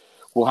do,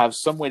 will have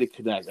some way to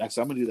connect.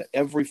 Actually, I'm going to do that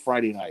every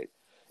Friday night,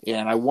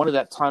 and I wanted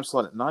that time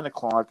slot at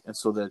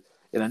 9:00,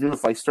 and I knew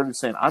if I started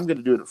saying I'm going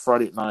to do it at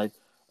Friday at night,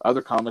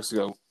 other comics would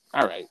go,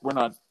 all right, we're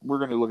going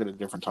to look at a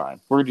different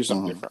time. We're going to do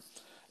something different.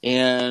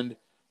 And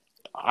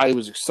I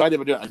was excited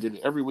about it. I did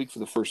it every week for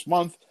the first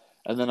month.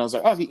 And then I was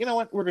like, oh, you know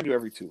what? We're going to do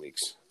every 2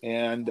 weeks.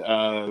 And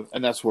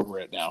that's where we're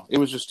at now. It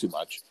was just too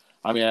much.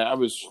 I mean, I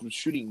was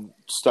shooting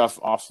stuff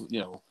off,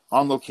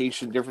 on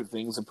location, different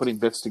things, and putting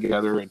bits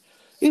together. And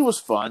it was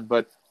fun,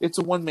 but it's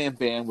a one-man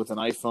band with an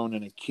iPhone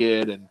and a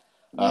kid. And,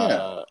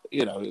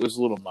 it was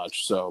a little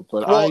much. So,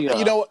 but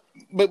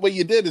but what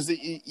you did is that,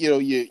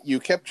 you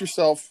kept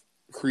yourself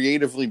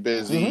creatively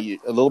busy,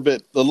 a little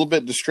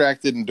bit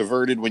distracted and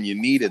diverted when you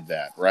needed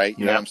that, right?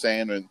 You know what I'm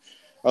saying? And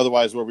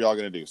otherwise, what are we all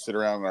going to do? Sit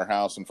around in our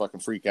house and fucking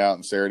freak out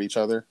and stare at each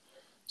other?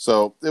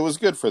 So it was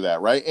good for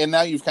that, right? And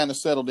now you've kind of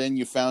settled in.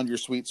 You found your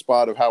sweet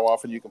spot of how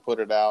often you can put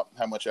it out,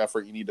 how much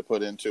effort you need to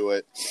put into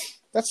it.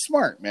 That's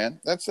smart, man.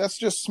 That's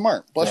just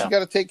smart. Plus, you got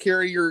to take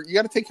care of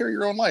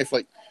your own life.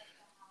 Like,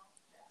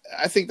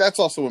 I think that's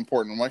also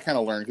important. I kind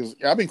of learned because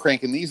I've been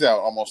cranking these out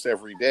almost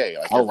every day,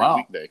 like every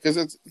weekday, because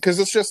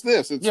it's just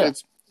this.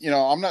 It's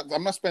I'm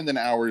not spending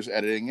hours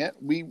editing it.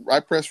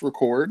 I press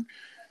record.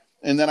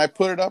 And then I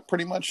put it up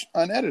pretty much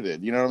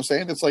unedited. You know what I'm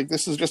saying? It's like,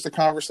 this is just a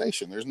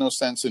conversation. There's no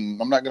sense in,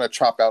 I'm not going to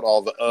chop out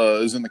all the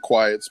uhs in the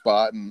quiet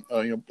spot. And,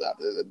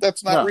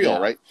 that's not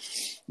real, right?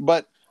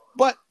 But,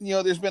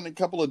 there's been a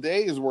couple of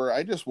days where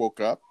I just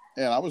woke up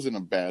and I was in a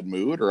bad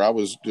mood, or I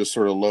was just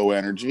sort of low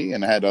energy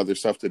and I had other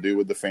stuff to do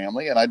with the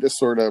family. And I just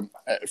sort of,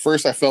 at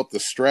first I felt the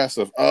stress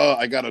of,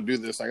 I got to do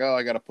this. Like,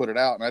 I got to put it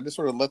out. And I just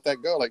sort of let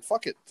that go. Like,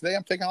 fuck it. Today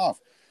I'm taking off.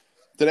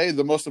 Today,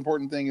 the most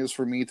important thing is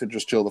for me to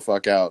just chill the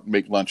fuck out,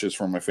 make lunches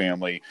for my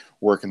family,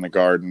 work in the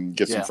garden,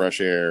 get some fresh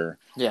air.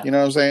 Yeah. You know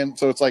what I'm saying?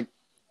 So it's like,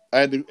 I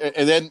had to,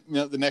 and then,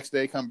 the next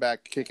day come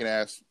back kicking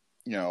ass,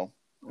 and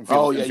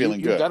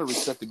feeling good. You've got to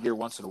reset the gear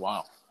once in a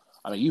while.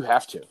 I mean, you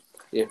have to.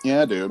 Dude.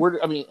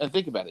 And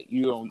think about it.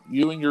 You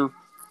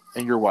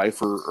and your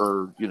wife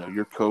or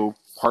your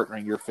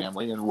co-partnering your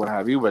family and what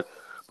have you. But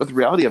the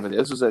reality of it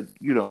is that,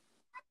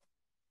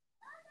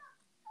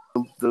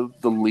 the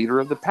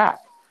leader of the pack.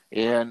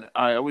 And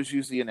I always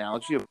use the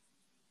analogy of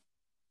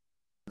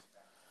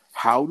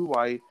how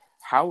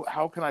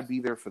can I be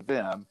there for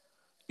them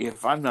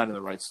if I'm not in the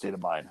right state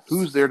of mind?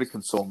 Who's there to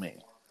console me?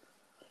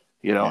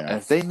 And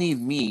if they need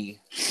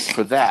me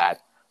for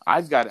that,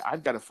 I've got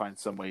to find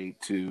some way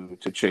to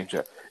change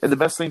that. And the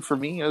best thing for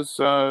me is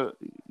to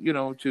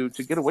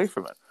get away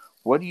from it.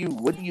 What do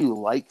you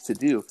like to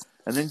do?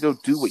 And then go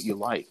do what you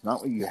like, not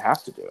what you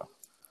have to do.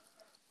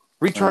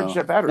 Recharge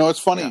that battery. No,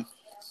 it's funny. Yeah.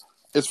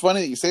 It's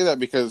funny that you say that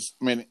because,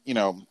 I mean,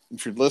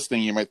 if you're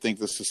listening, you might think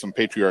this is some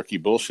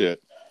patriarchy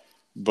bullshit,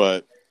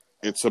 but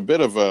it's a bit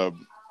of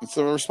it's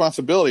a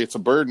responsibility. It's a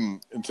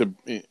burden to,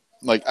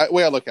 like, the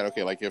way I look at it,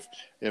 okay, like if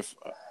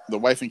the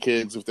wife and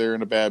kids, if they're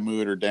in a bad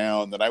mood or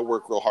down, then I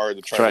work real hard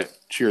to try to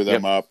cheer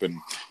them up. And,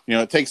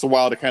 it takes a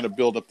while to kind of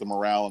build up the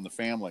morale in the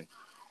family.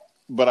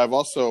 But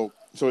so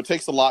it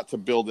takes a lot to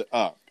build it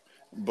up.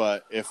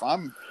 But if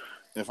I'm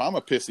a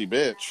pissy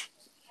bitch,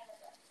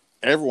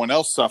 everyone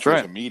else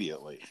suffers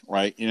immediately,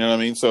 right? You know what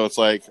I mean? So it's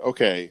like,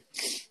 okay,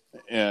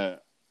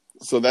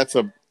 so that's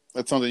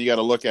something you got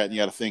to look at and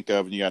you got to think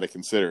of and you got to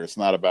consider. It's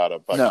not about a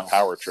fucking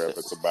power trip.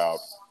 It's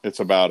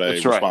about a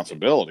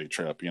responsibility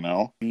trip, Being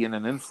an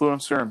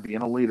influencer and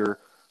being a leader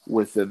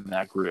within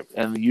that group.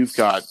 And you've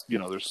got,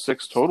 there's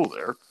 6 total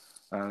there.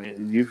 I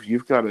mean,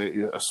 you've got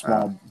a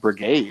small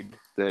brigade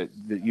that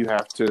you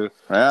have to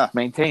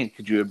maintain.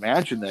 Could you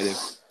imagine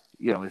that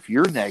if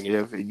you're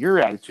negative and your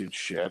attitude's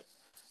shit,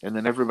 and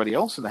then everybody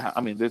else in the house,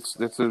 I mean, that's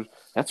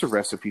a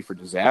recipe for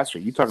disaster.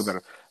 You talk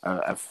about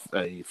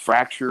a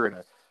fracture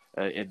and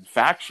in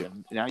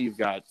faction. Now you've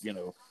got,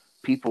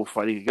 people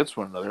fighting against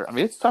one another. I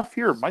mean, it's tough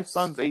here. My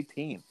son's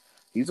 18.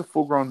 He's a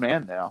full-grown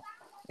man now.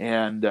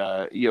 And,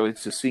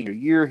 it's his senior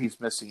year.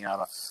 He's missing out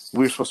on,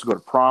 we were supposed to go to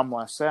prom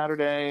last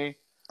Saturday.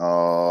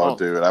 Oh,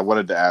 dude, I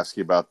wanted to ask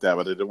you about that,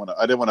 but I didn't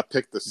want to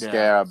pick the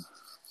scab.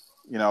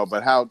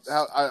 But how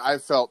I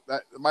felt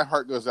that my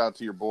heart goes out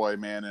to your boy,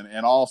 man,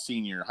 and all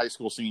high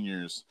school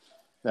seniors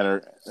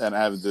that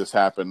have this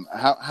happen.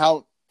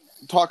 How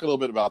talk a little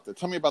bit about that.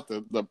 Tell me about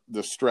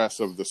the stress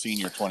of the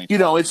senior 20.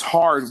 It's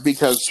hard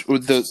because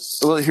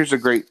here's a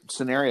great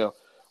scenario.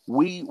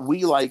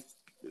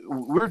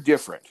 We're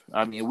different.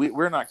 I mean,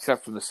 we're not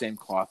cut from the same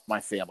cloth. My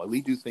family,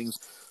 we do things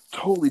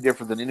totally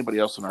different than anybody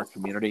else in our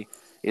community.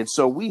 And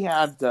so we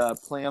had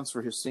plans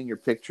for his senior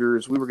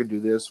pictures. We were going to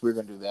do this. We were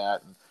going to do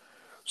that. And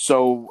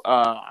so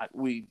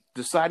we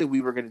decided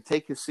we were going to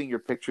take his senior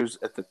pictures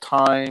at the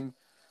time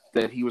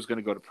that he was going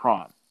to go to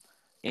prom.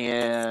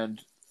 And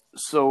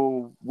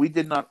so we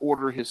did not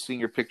order his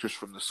senior pictures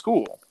from the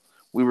school.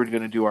 We were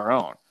going to do our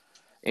own.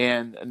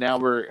 And now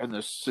we're in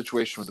this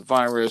situation with the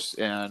virus,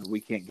 and we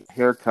can't get a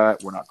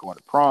haircut. We're not going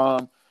to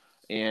prom.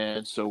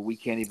 And so we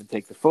can't even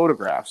take the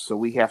photographs. So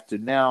we have to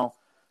now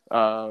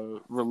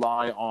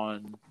rely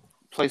on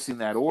placing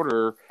that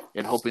order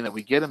and hoping that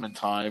we get them in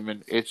time.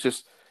 And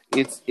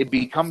it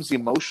becomes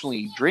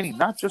emotionally draining,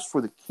 not just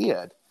for the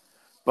kid,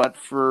 but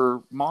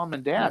for mom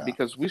and dad,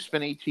 because we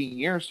spent 18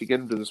 years to get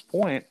him to this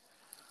point,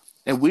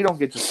 and we don't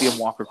get to see him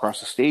walk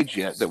across the stage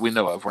yet that we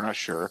know of. We're not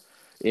sure.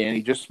 And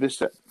he just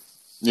missed it.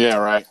 Yeah,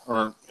 right.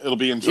 Or it'll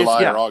be in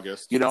July or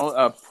August.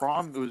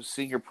 Prom, it was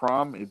senior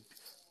prom.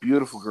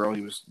 beautiful girl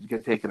he was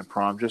taking to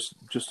prom,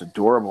 just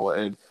adorable,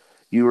 and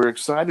you were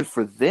excited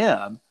for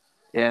them,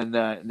 and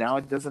now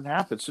it doesn't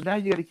happen. So now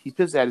you got to keep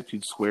his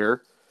attitude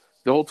square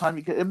the whole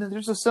time. I mean,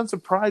 there's a sense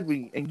of pride,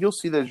 and you'll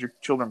see that as your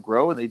children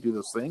grow and they do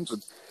those things,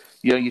 and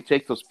you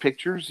take those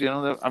pictures. He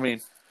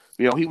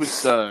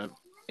was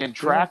in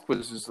track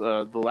was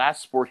the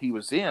last sport he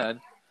was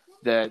in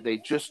that they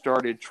just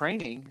started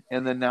training,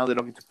 and then now they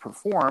don't get to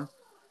perform,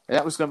 and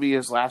that was going to be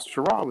his last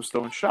hurrah, was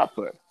throwing shot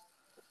put.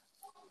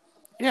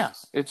 Yeah,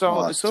 it's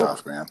tough,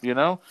 over,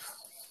 man.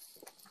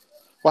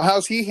 Well,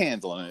 how's he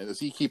handling it? Is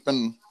he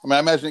keeping? I mean, I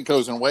imagine it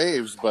goes in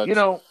waves, but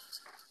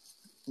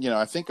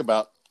I think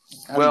about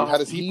how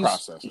does he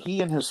process it?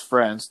 He and his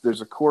friends.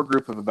 There's a core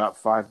group of about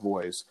 5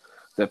 boys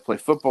that play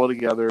football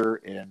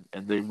together, and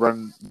they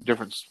run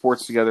different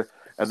sports together,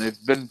 and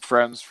they've been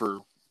friends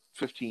for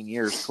 15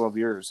 years, 12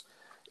 years,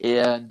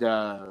 and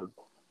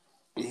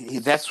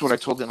that's what I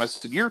told him. I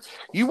said,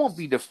 you won't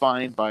be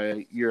defined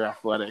by your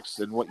athletics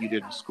and what you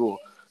did in school.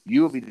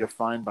 You will be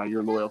defined by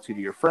your loyalty to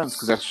your friends,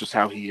 because that's just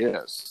how he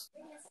is.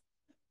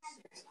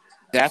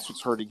 That's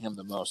what's hurting him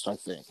the most, I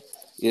think,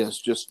 is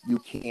just you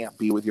can't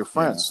be with your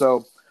friends. Yeah.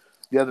 So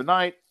the other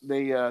night,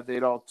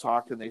 they'd all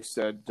talked, and they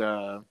said,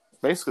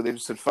 basically, they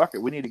just said, fuck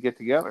it, we need to get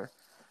together.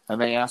 And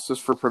they asked us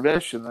for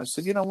permission. And I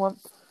said, you know what?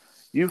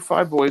 You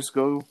 5 boys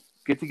go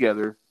get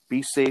together,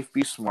 be safe,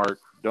 be smart.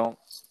 Don't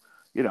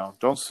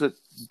sit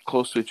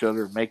close to each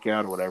other and make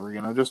out or whatever.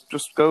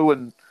 Just go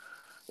and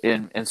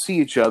see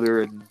each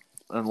other and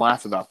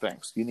laugh about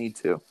things. You need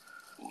to.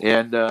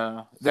 And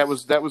that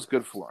was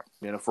good for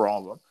him, for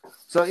all of them.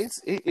 So it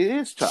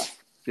is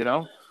tough,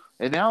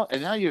 And now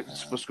you're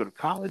supposed to go to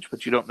college,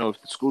 but you don't know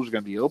if the schools are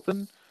going to be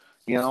open.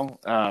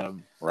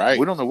 Right?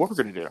 We don't know what we're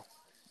going to do.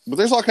 But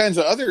there's all kinds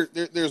of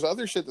there's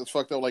other shit that's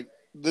fucked up. Like,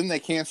 then they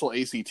cancel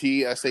ACT,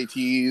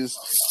 SATs.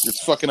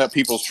 It's fucking up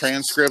people's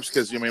transcripts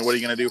because what are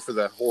you going to do for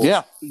the whole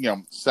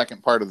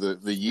second part of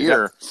the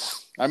year? Yeah.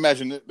 I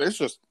imagine there's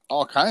just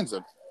all kinds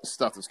of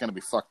stuff that's going to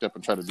be fucked up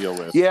and try to deal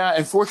with. Yeah,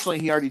 unfortunately,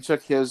 he already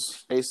took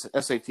his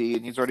SAT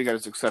and he's already got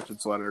his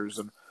acceptance letters,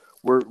 and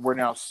we're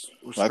now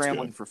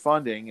scrambling for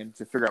funding and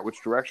to figure out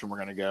which direction we're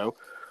going to go.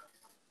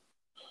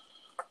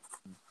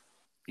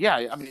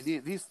 Yeah, I mean,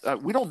 these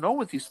we don't know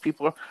what these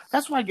people are.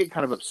 That's why I get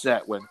kind of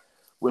upset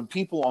when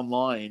people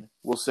online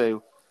will say,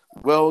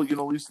 "Well, at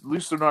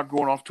least they're not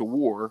going off to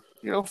war."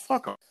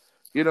 Fuck them.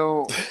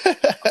 You're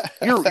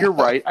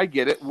right. I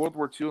get it. World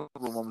War II,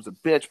 everyone was a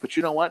bitch, but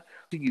you know what?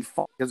 You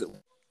fought because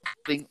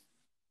they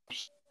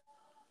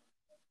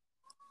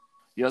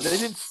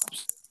didn't.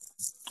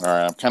 All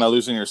right, I'm kind of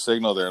losing your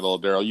signal there,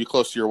 little Daryl. You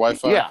close to your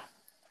Wi-Fi?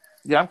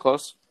 Yeah, I'm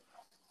close.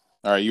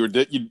 All right, you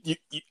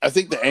I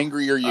think the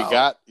angrier you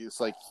got, it's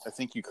like I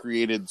think you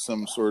created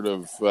some sort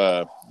of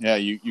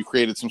you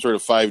created some sort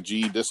of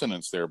 5G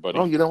dissonance there, buddy.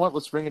 Oh, you know what?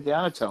 Let's bring it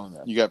down and tell him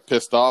that. You got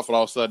pissed off, and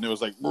all of a sudden it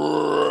was like,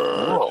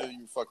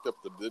 you fucked up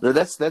the digital.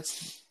 That's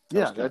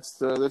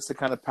the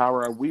kind of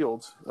power I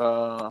wield.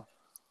 I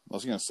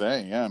was gonna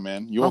say, yeah,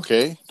 man. You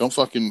okay? Don't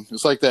fucking.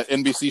 It's like that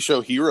NBC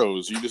show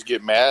Heroes. You just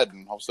get mad,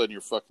 and all of a sudden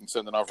you're fucking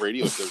sending off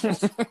radio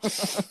signals.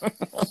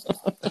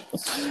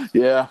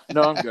 Yeah,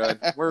 no, I'm good.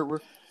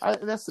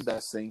 That's the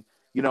best thing,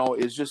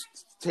 is just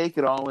take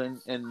it all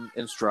in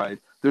stride.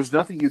 There's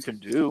nothing you can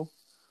do,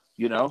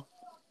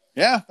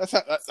 Yeah,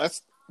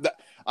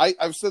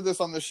 I've said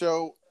this on the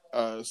show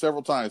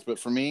several times, but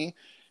for me,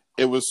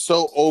 it was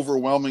so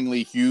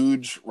overwhelmingly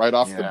huge right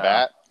off the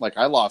bat. Like,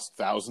 I lost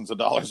thousands of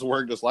dollars of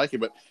work just like it,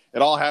 but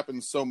it all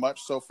happened so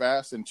much, so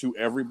fast, and to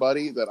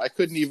everybody that I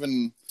couldn't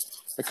even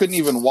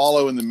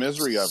wallow in the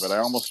misery of it. I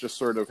almost just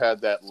sort of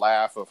had that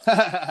laugh of,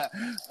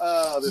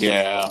 oh, this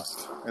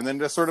is, and then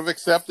just sort of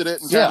accepted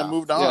it and kind of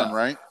moved on,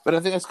 right? But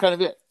I think that's kind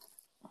of it.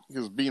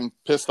 Because being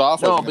pissed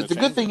off. No, but the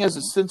good thing is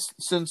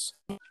since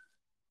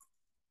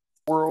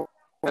world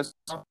has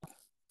the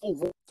whole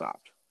world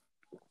stopped.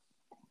 The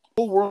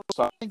whole world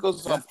stopped. It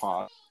goes on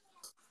pause.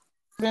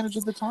 Advantage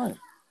of the time.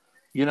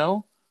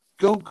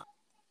 Go.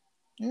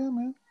 Yeah,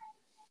 man.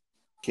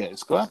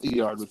 Kids, go out the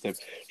yard with them,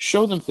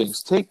 show them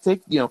things, take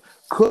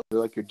cook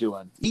like you're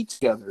doing, eat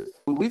together.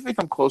 We've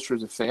become closer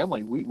as a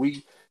family.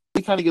 We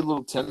kind of get a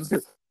little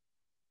tender.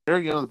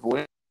 The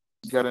boy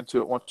got into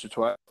it once or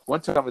twice.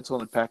 One time I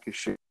told him to pack his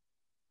shit,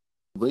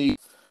 leave,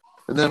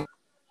 and then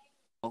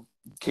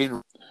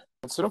came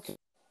and said, "Okay,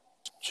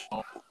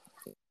 a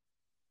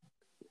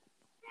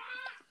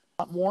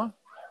lot more."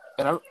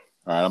 And all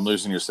right, I'm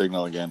losing your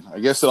signal again. I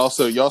guess you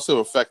also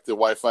affect the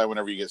Wi-Fi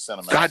whenever you get sent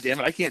them out. God damn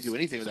it, I can't do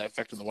anything without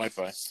affecting the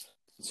Wi-Fi. It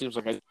seems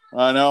like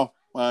I know.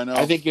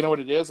 I think you know what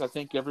it is? I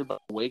think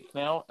everybody's awake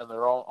now, and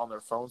they're all on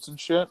their phones and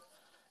shit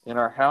in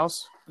our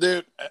house.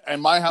 Dude,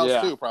 and my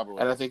house too,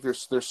 probably. And I think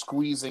they're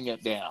squeezing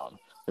it down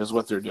is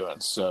what they're doing.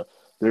 So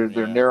they're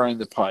narrowing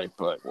the pipe,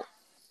 but...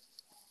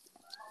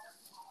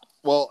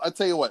 Well, I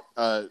tell you what,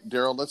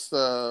 Daryl,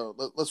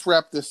 let's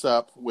wrap this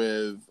up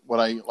with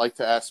what I like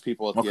to ask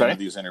people at the end of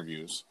these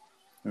interviews.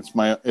 It's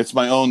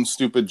my own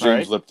stupid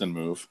James Lipton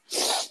move.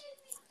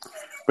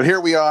 But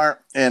here we are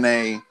in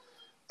a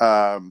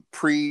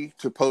pre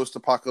to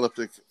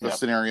post-apocalyptic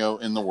scenario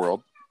in the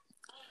world.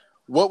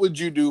 What would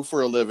you do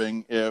for a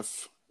living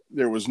if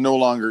there was no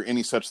longer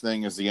any such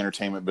thing as the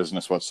entertainment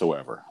business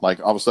whatsoever?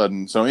 Like all of a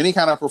sudden, so any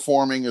kind of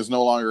performing is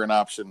no longer an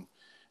option,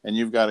 and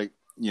you've got to,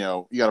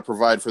 you got to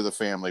provide for the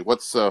family.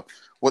 What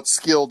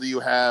skill do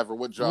you have, or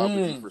what job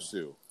would you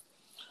pursue?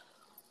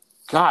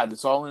 God,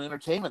 it's all in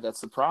entertainment.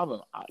 That's the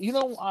problem. I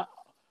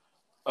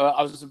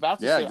was about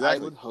to say exactly. I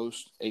would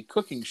host a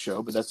cooking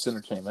show, but that's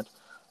entertainment.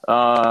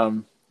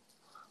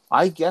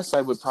 I guess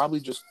I would probably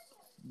just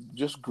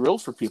grill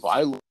for people.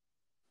 I've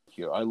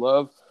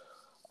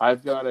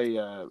got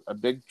a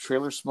big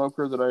trailer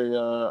smoker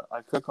that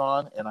I cook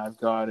on, and I've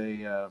got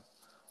a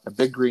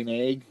big green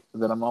egg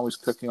that I'm always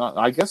cooking on.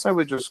 I guess I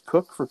would just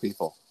cook for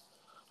people.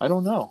 I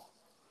don't know.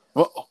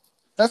 Well,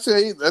 that's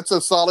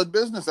a solid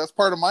business. That's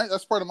part of my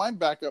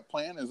backup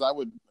plan. Is I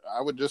would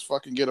just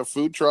fucking get a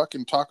food truck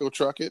and taco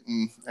truck it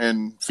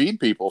and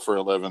feed people for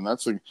a living.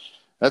 That's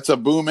a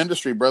boom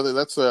industry, brother.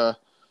 That's that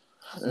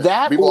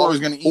people or, always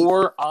going to eat.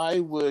 Or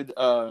I would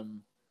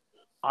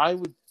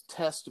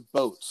test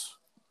boats.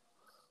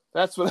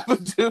 That's what I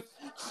would do.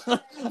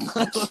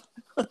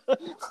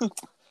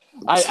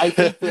 I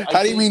think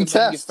how do you mean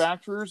test?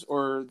 Manufacturers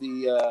or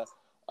they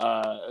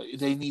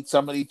need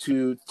somebody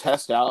to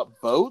test out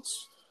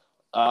boats.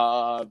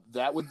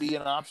 That would be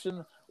an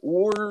option.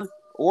 Or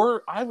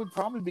I would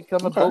probably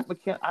become a boat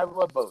mechanic. I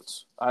love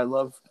boats. I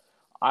love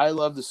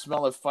the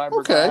smell of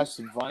fiberglass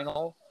and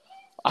vinyl.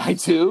 I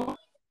do.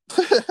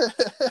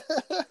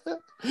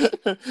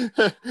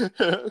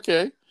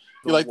 Okay.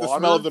 You like the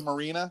smell of the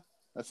marina?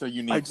 That's a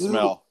unique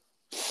smell.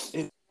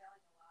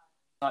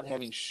 Not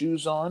having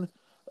shoes on.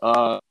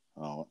 No,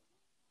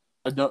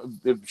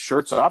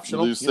 shirt's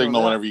optional. You lose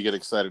signal whenever you get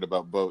excited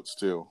about boats,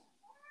 too.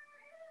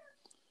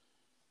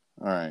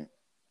 All right.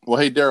 Well,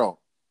 hey, Daryl,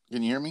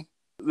 can you hear me?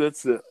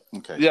 That's it.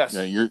 Okay. Yes.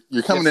 Yeah,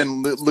 you're coming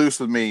in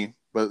loose with me,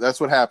 but that's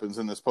what happens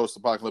in this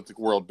post-apocalyptic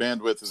world.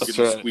 Bandwidth is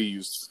getting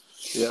squeezed.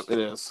 Yep, it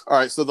is. All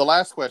right. So the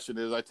last question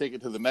is, I take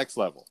it to the next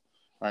level.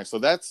 All right.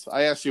 So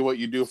I asked you what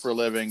you do for a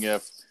living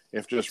if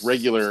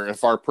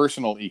our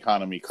personal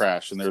economy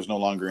crashed and there's no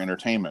longer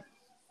entertainment.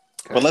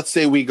 Okay. But let's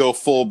say we go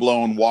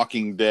full-blown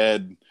Walking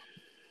Dead.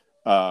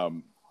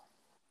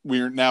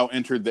 We're now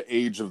entered the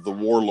age of the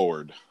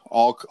warlord.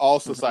 All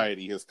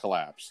society has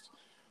collapsed.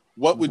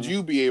 What would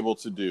you be able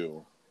to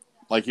do?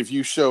 Like if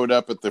you showed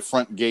up at the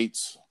front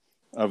gates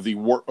of the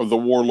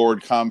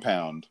warlord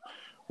compound,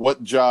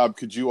 what job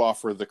could you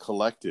offer the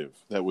collective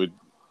that would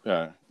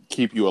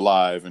keep you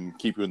alive and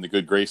keep you in the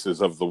good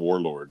graces of the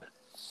warlord?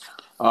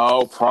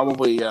 Oh,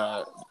 probably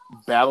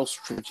battle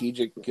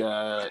strategic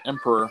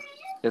emperor,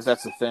 if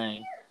that's a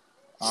thing.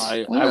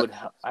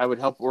 I would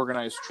help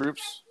organize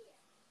troops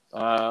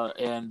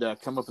and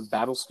come up with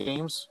battle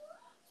schemes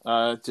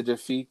to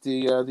defeat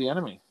the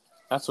enemy.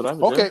 That's what I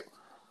would do. Okay.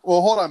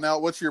 Well, hold on now.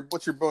 What's your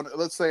bonus?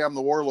 Let's say I'm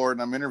the warlord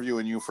and I'm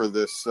interviewing you for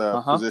this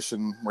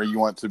position where you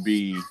want to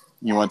be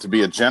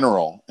a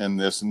general in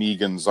this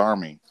Negan's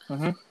army.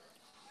 Mm-hmm.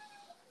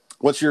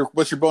 What's your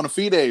bona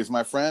fides,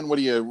 my friend? What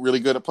are you really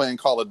good at playing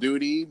Call of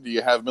Duty? Do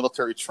you have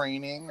military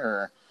training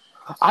or?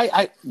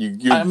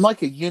 I'm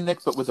like a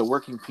eunuch, but with a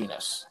working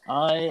penis.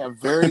 I am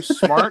very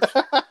smart.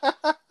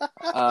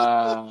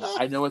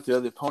 I know what the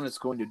other opponent's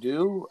going to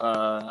do.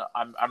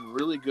 I'm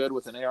really good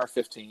with an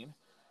AR-15.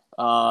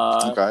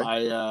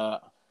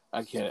 Okay.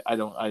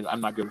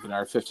 I'm not good with an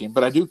AR-15,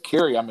 but I do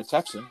carry. I'm a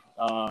Texan.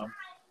 I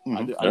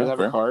do have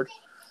a card.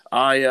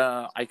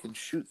 I can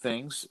shoot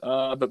things,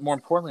 but more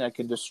importantly, I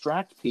can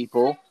distract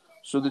people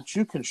so that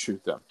you can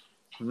shoot them.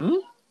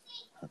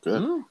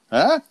 Good.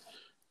 Huh?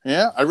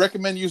 Yeah, I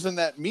recommend using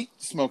that meat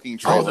smoking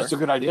trailer. Oh, that's a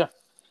good idea.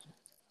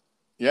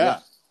 Yeah.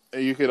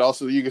 You could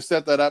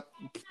set that up,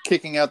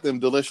 kicking out them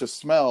delicious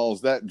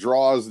smells that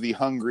draws the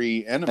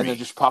hungry enemy, and then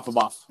just pop them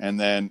off, and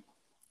then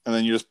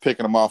you're just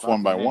picking them off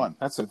one by one.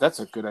 That's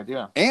a good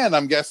idea. And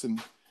I'm guessing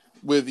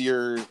with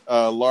your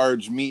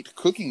large meat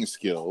cooking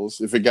skills,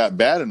 if it got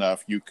bad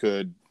enough, you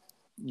could,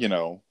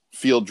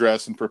 field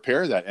dress and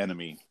prepare that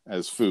enemy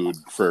as food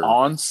for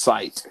on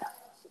site.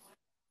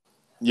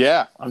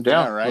 Yeah, I'm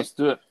down. Yeah, right? Let's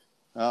do it.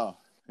 Oh,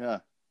 yeah.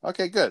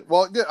 Okay, good.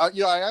 Well, good.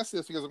 I asked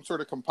this because I'm sort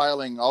of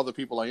compiling all the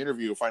people I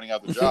interview, finding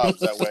out the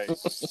jobs. That way,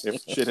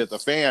 if shit hit the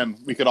fan,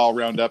 we could all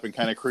round up and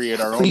kind of create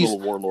our own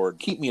little warlord.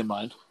 Keep me in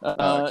mind.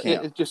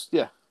 I'd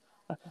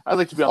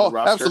like to be on the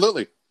roster.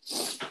 Absolutely.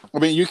 I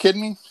mean, you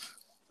kidding me?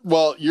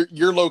 Well,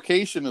 your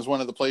location is one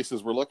of the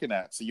places we're looking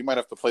at, so you might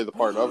have to play the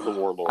part of the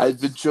warlord.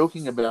 I've been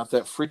joking about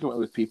that frequently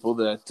with people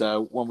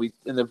that when we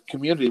in the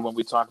community when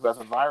we talk about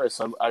the virus,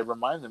 I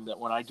remind them that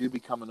when I do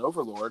become an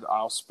overlord,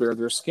 I'll spare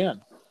their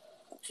skin,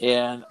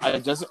 and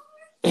it doesn't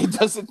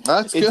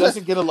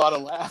get a lot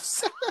of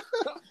laughs.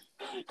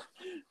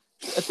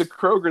 At the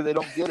Kroger, they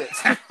don't get it.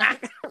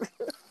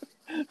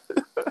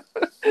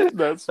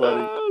 That's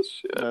funny. Oh,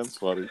 shit. That's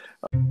funny.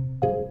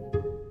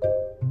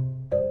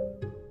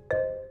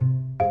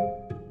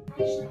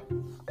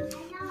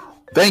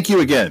 Thank you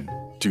again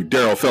to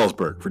Daryl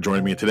Felsberg for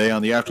joining me today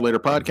on the After Later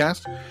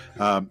podcast.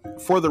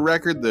 For the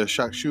record, the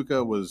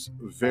shakshuka was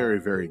very,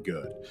 very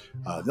good.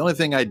 The only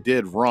thing I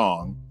did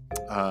wrong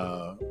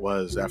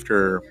was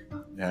after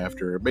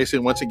basically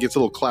once it gets a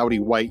little cloudy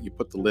white, you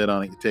put the lid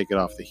on it, you take it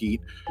off the heat.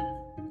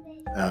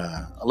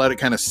 I let it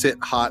kind of sit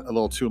hot a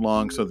little too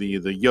long, so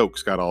the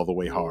yolks got all the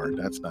way hard.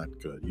 That's not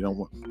good. You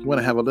want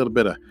to have a little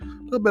bit of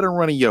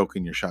runny yolk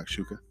in your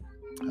shakshuka.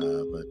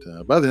 But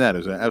other than that, it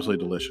was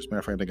absolutely delicious. Matter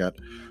of fact, I got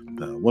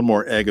one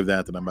more egg of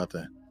that I'm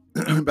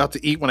about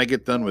to eat when I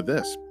get done with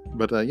this.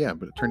 But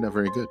it turned out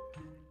very good.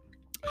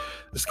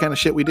 This is the kind of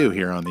shit we do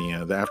here on the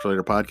After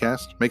Later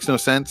podcast. Makes no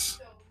sense.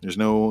 There's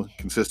no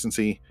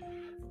consistency,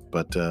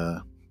 but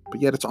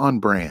yet it's on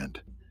brand.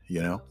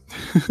 You know.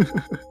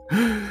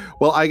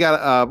 Well, I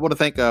want to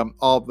thank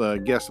all the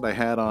guests that I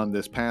had on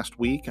this past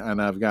week,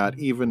 and I've got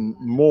even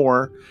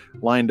more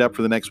lined up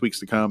for the next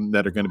weeks to come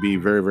that are going to be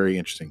very, very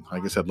interesting.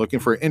 Like I said, looking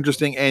for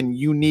interesting and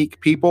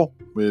unique people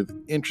with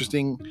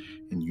interesting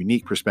and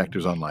unique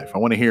perspectives on life. I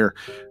want to hear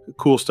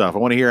cool stuff. I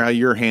want to hear how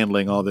you're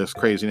handling all this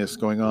craziness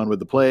going on with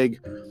the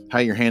plague, how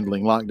you're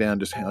handling lockdown,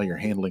 just how you're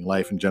handling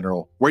life in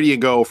general. Where do you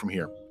go from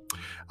here?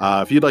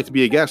 If you'd like to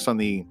be a guest on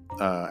the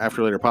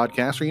After Later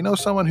podcast, or you know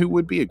someone who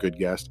would be a good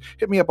guest,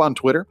 hit me up on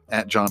Twitter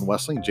at John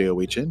Wessling,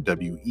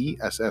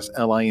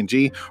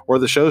 JohnWessling, or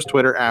the show's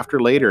Twitter, After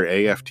Later,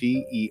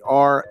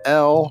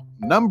 AFTERL,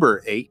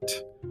 number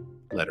 8,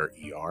 letter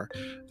ER.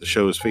 The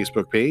show's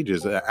Facebook page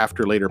is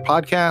After Later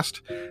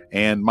Podcast,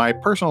 and my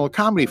personal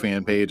comedy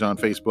fan page on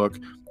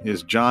Facebook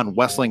is John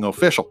Wessling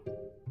Official.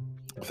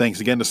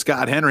 Thanks again to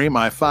Scott Henry,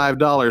 my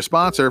 $5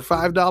 sponsor,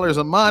 $5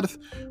 a month.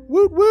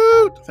 Woot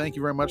woot! Thank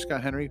you very much,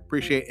 Scott Henry.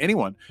 Appreciate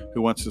anyone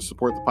who wants to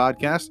support the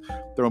podcast.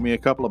 Throw me a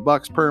couple of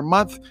bucks per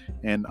month,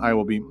 and I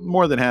will be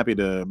more than happy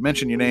to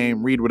mention your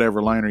name, read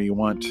whatever liner you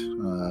want.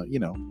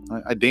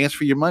 I dance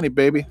for your money,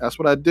 baby. That's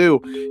what I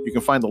do. You can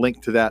find the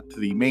link to that to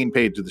the main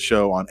page of the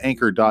show on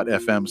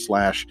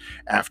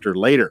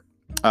anchor.fm/afterlater.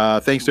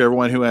 Thanks to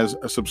everyone who has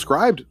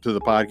subscribed to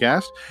the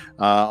podcast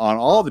on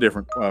all the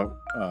different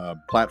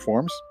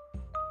platforms.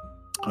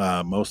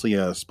 Mostly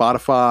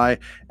Spotify,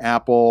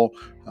 Apple,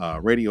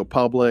 Radio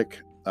Public,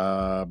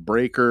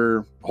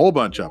 Breaker, a whole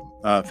bunch of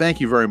them. Thank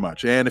you very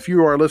much. And if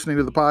you are listening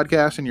to the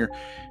podcast and you're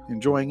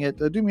enjoying it,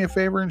 do me a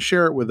favor and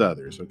share it with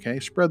others, okay?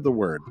 Spread the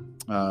word.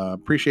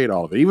 Appreciate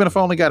all of it. Even if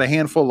I only got a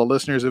handful of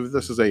listeners, if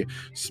this is a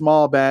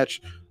small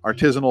batch,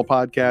 artisanal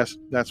podcast,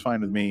 that's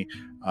fine with me.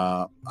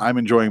 I'm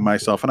enjoying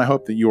myself, and I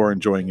hope that you are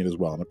enjoying it as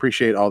well, and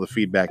appreciate all the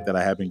feedback that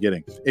I have been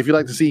getting. If you'd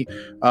like to see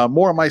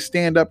more of my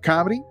stand-up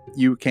comedy,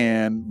 you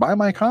can buy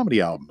my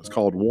comedy album. It's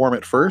called Warm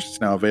It First.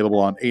 It's now available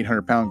on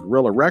 800 Pound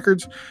Gorilla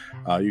Records.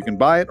 You can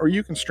buy it or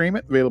you can stream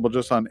it. Available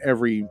just on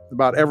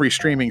about every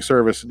streaming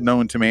service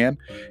known to man.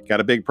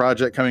 Got a big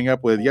project coming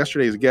up with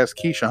yesterday's guest,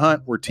 Keisha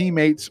Hunt. We're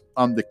teammates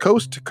on the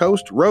Coast to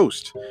Coast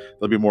Roast.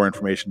 There'll be more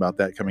information about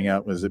that coming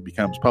out as it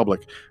becomes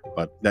public,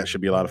 but that should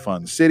be a lot of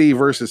fun. City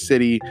versus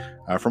city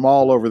from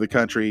all over the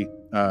country.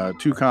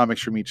 2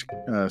 comics from each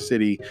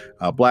city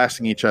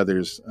blasting each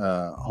other's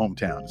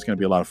hometown. It's going to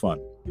be a lot of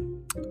fun.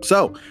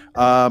 So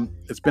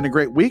it's been a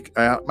great week.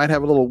 I might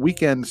have a little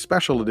weekend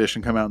special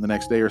edition come out in the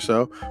next day or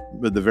so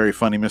with the very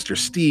funny Mr.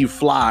 Steve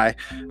Fly.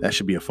 That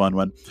should be a fun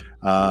one.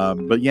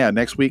 But yeah,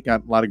 next week,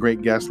 got a lot of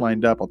great guests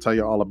lined up. I'll tell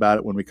you all about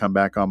it when we come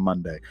back on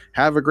Monday.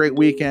 Have a great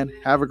weekend.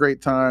 Have a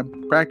great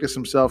time. Practice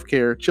some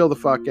self-care. Chill the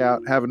fuck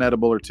out. Have an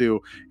edible or two.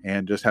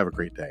 And just have a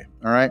great day.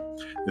 All right?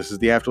 This is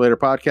the After Later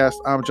podcast.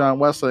 I'm John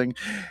Wessling.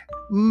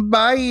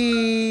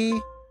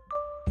 Bye.